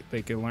so that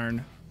they could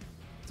learn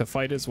to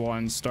fight as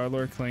one.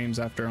 Star-Lord claims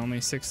after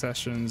only 6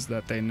 sessions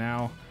that they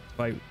now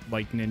fight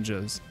like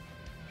ninjas.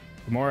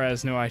 Gamora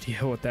has no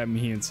idea what that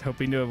means,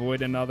 hoping to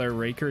avoid another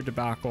Raker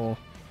debacle.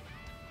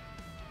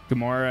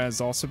 Gamora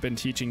has also been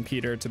teaching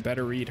Peter to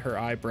better read her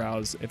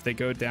eyebrows. If they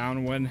go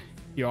down when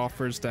he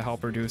offers to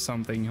help her do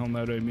something, he'll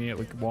know to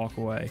immediately walk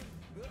away.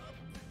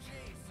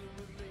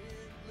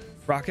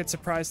 Rocket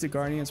surprised the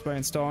Guardians by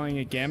installing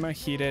a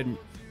gamma-heated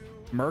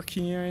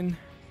Mercury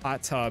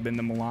hot tub in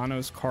the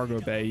Milano's cargo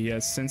bay. He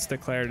has since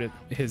declared it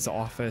his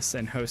office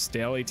and hosts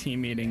daily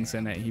team meetings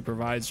in it. He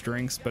provides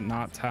drinks but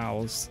not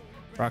towels.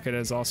 Rocket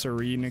has also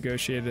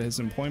renegotiated his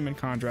employment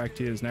contract.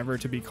 He is never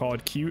to be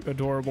called cute,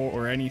 adorable,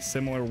 or any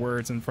similar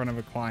words in front of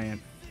a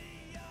client.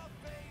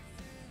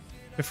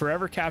 To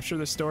forever capture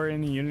the story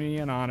in unity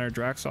and honor,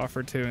 Drax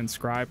offered to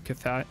inscribe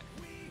Cathathian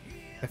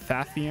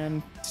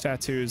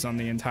tattoos on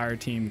the entire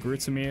team.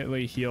 Groot's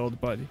immediately healed,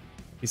 but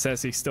he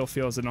says he still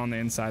feels it on the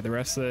inside. The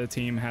rest of the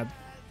team had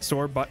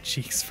sore butt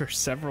cheeks for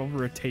several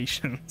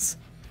rotations.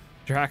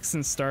 Drax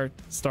and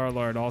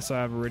Star-Lord also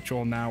have a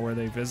ritual now where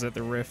they visit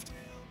the rift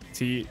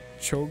to eat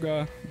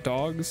choga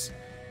dogs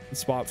and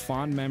swap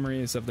fond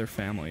memories of their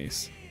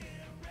families.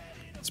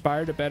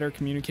 Inspired to better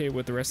communicate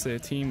with the rest of the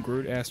team,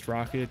 Groot asked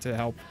Rocket to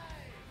help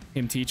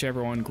him teach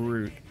everyone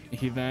Groot.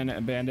 He then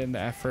abandoned the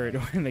effort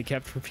when they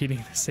kept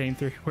repeating the same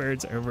 3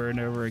 words over and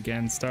over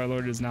again.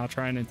 Star-Lord is now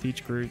trying to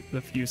teach Groot the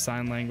few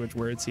sign language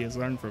words he has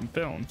learned from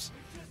films.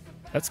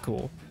 That's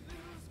cool.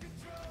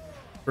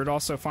 Groot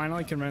also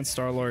finally convinced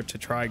Star-Lord to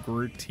try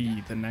Groot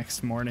tea. The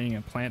next morning,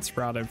 a plant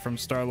sprouted from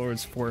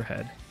Star-Lord's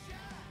forehead.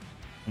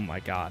 Oh my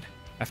god.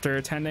 After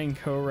attending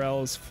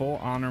Ko-Rel's full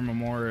honor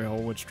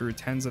memorial, which drew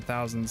tens of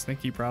thousands,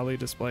 Nikki proudly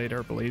displayed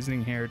her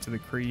blazing hair to the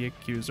Kree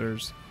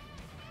accusers,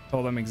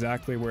 told them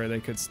exactly where they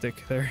could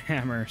stick their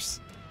hammers.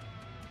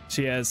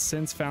 She has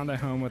since found a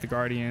home with the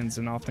Guardians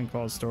and often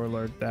calls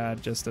Star-Lord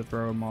Dad just to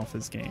throw him off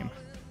his game.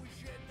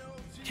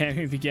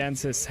 Cammy began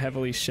to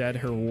heavily shed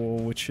her wool,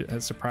 which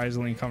has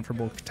surprisingly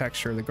comfortable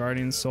texture. The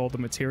Guardians sold the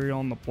material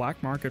on the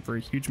black market for a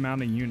huge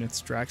amount of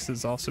units. Drax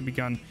has also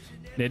begun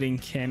knitting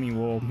Cammy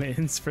wool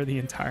mittens for the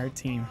entire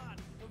team.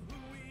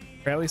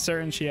 Fairly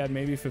certain she had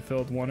maybe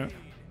fulfilled one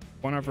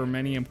of her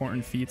many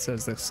important feats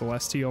as the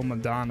Celestial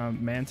Madonna.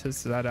 Mantis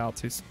set out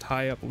to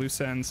tie up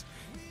loose ends,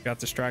 got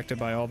distracted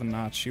by all the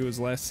knots. She was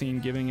last seen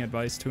giving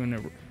advice to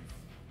an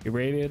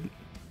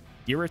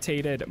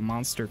irritated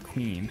monster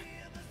queen.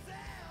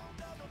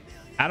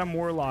 Adam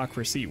Warlock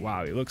receipt.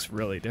 Wow, he looks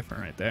really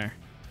different right there.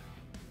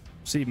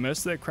 Received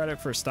most of the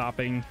credit for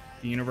stopping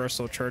the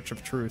Universal Church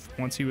of Truth.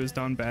 Once he was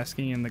done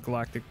basking in the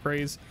galactic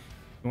praise,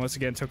 he once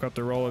again took up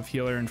the role of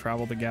healer and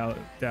traveled the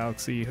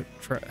galaxy,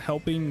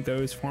 helping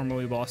those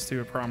formerly lost to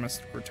a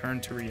promised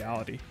return to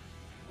reality.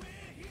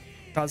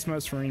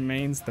 Cosmos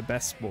remains the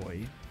best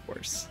boy, of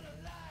course.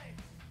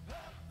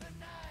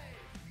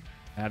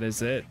 That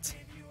is it.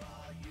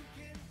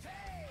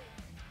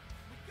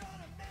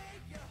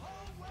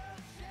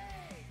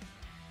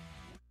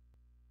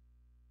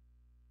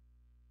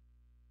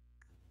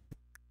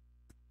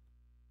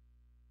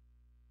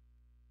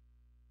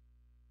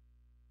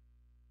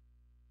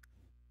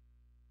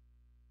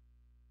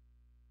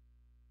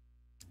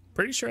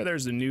 Pretty sure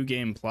there's a new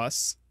game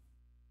plus,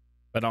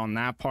 but on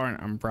that part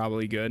I'm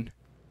probably good.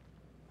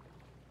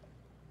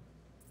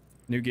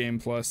 New game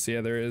plus,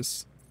 yeah, there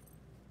is.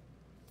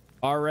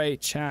 All right,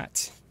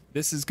 chat,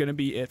 this is gonna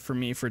be it for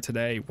me for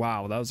today.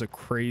 Wow, that was a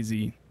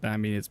crazy, I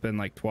mean, it's been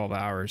like 12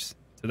 hours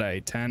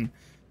today.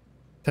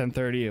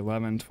 10:30,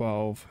 11,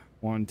 12,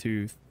 1,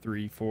 2,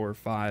 3, 4,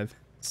 5,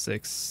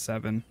 6,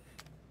 7,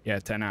 yeah,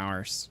 10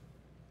 hours.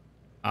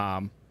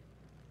 10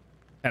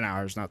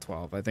 hours, not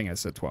 12. I think I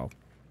said 12.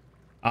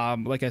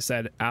 Like I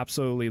said,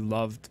 absolutely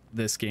loved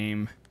this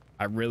game.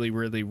 I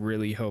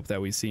really hope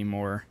that we see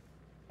more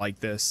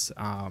like this.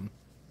 I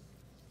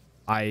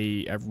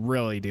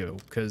really do,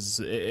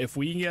 because if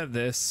we get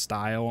this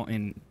style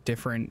in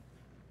different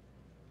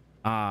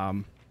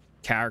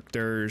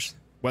characters,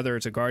 whether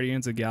it's a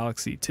Guardians of the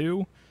Galaxy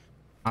 2,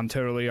 I'm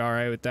totally all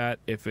right with that.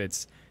 If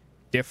it's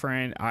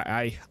different,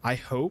 I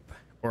hope,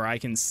 or I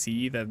can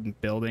see them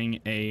building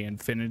a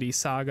Infinity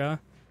Saga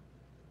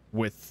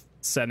with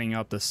setting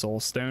up the Soul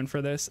Stone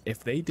for this.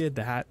 If they did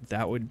that,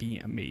 that would be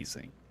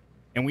amazing.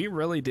 And we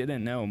really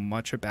didn't know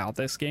much about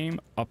this game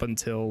up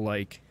until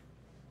like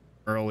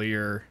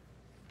earlier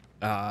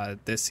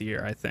this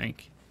year. I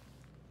think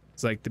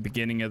it's like the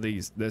beginning of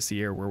this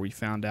year where we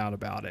found out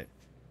about it.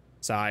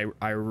 So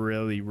I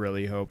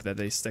really hope that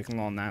they stick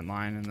along that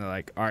line and they're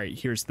like, all right,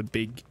 here's the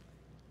big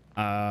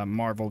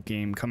Marvel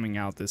game coming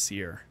out this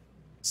year.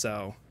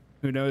 So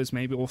who knows,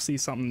 maybe we'll see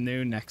something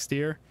new next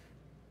year.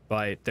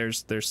 But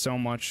there's so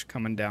much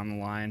coming down the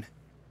line.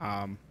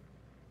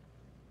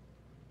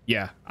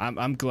 Yeah,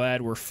 I'm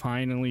glad we're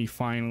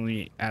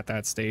finally at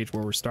that stage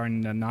where we're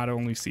starting to not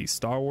only see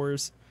Star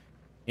Wars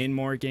in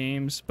more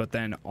games, but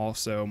then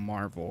also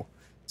Marvel.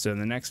 So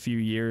the next few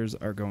years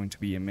are going to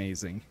be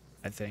amazing,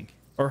 I think,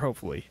 or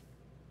hopefully,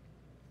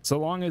 so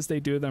long as they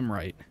do them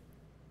right.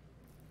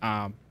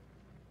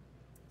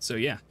 So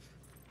yeah,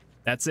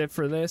 that's it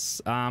for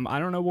this. I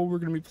don't know what we're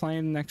gonna be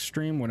playing next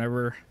stream.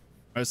 Whenever.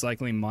 Most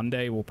likely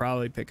Monday, we'll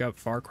probably pick up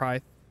Far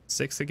Cry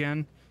 6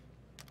 again.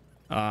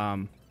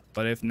 But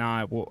if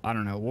not, I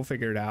don't know. We'll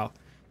figure it out.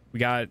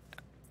 We got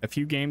a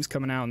few games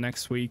coming out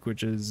next week,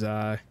 which is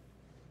not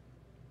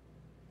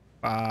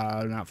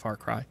Far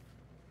Cry.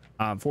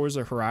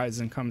 Forza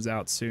Horizon comes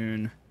out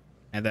soon.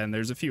 And then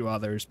there's a few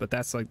others, but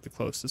that's like the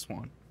closest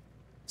one.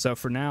 So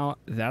for now,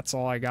 that's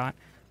all I got.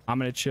 I'm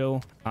gonna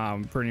chill.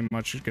 Pretty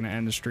much just gonna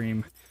end the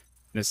stream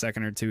in a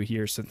second or two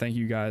here. So thank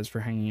you guys for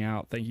hanging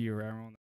out. Thank you everyone.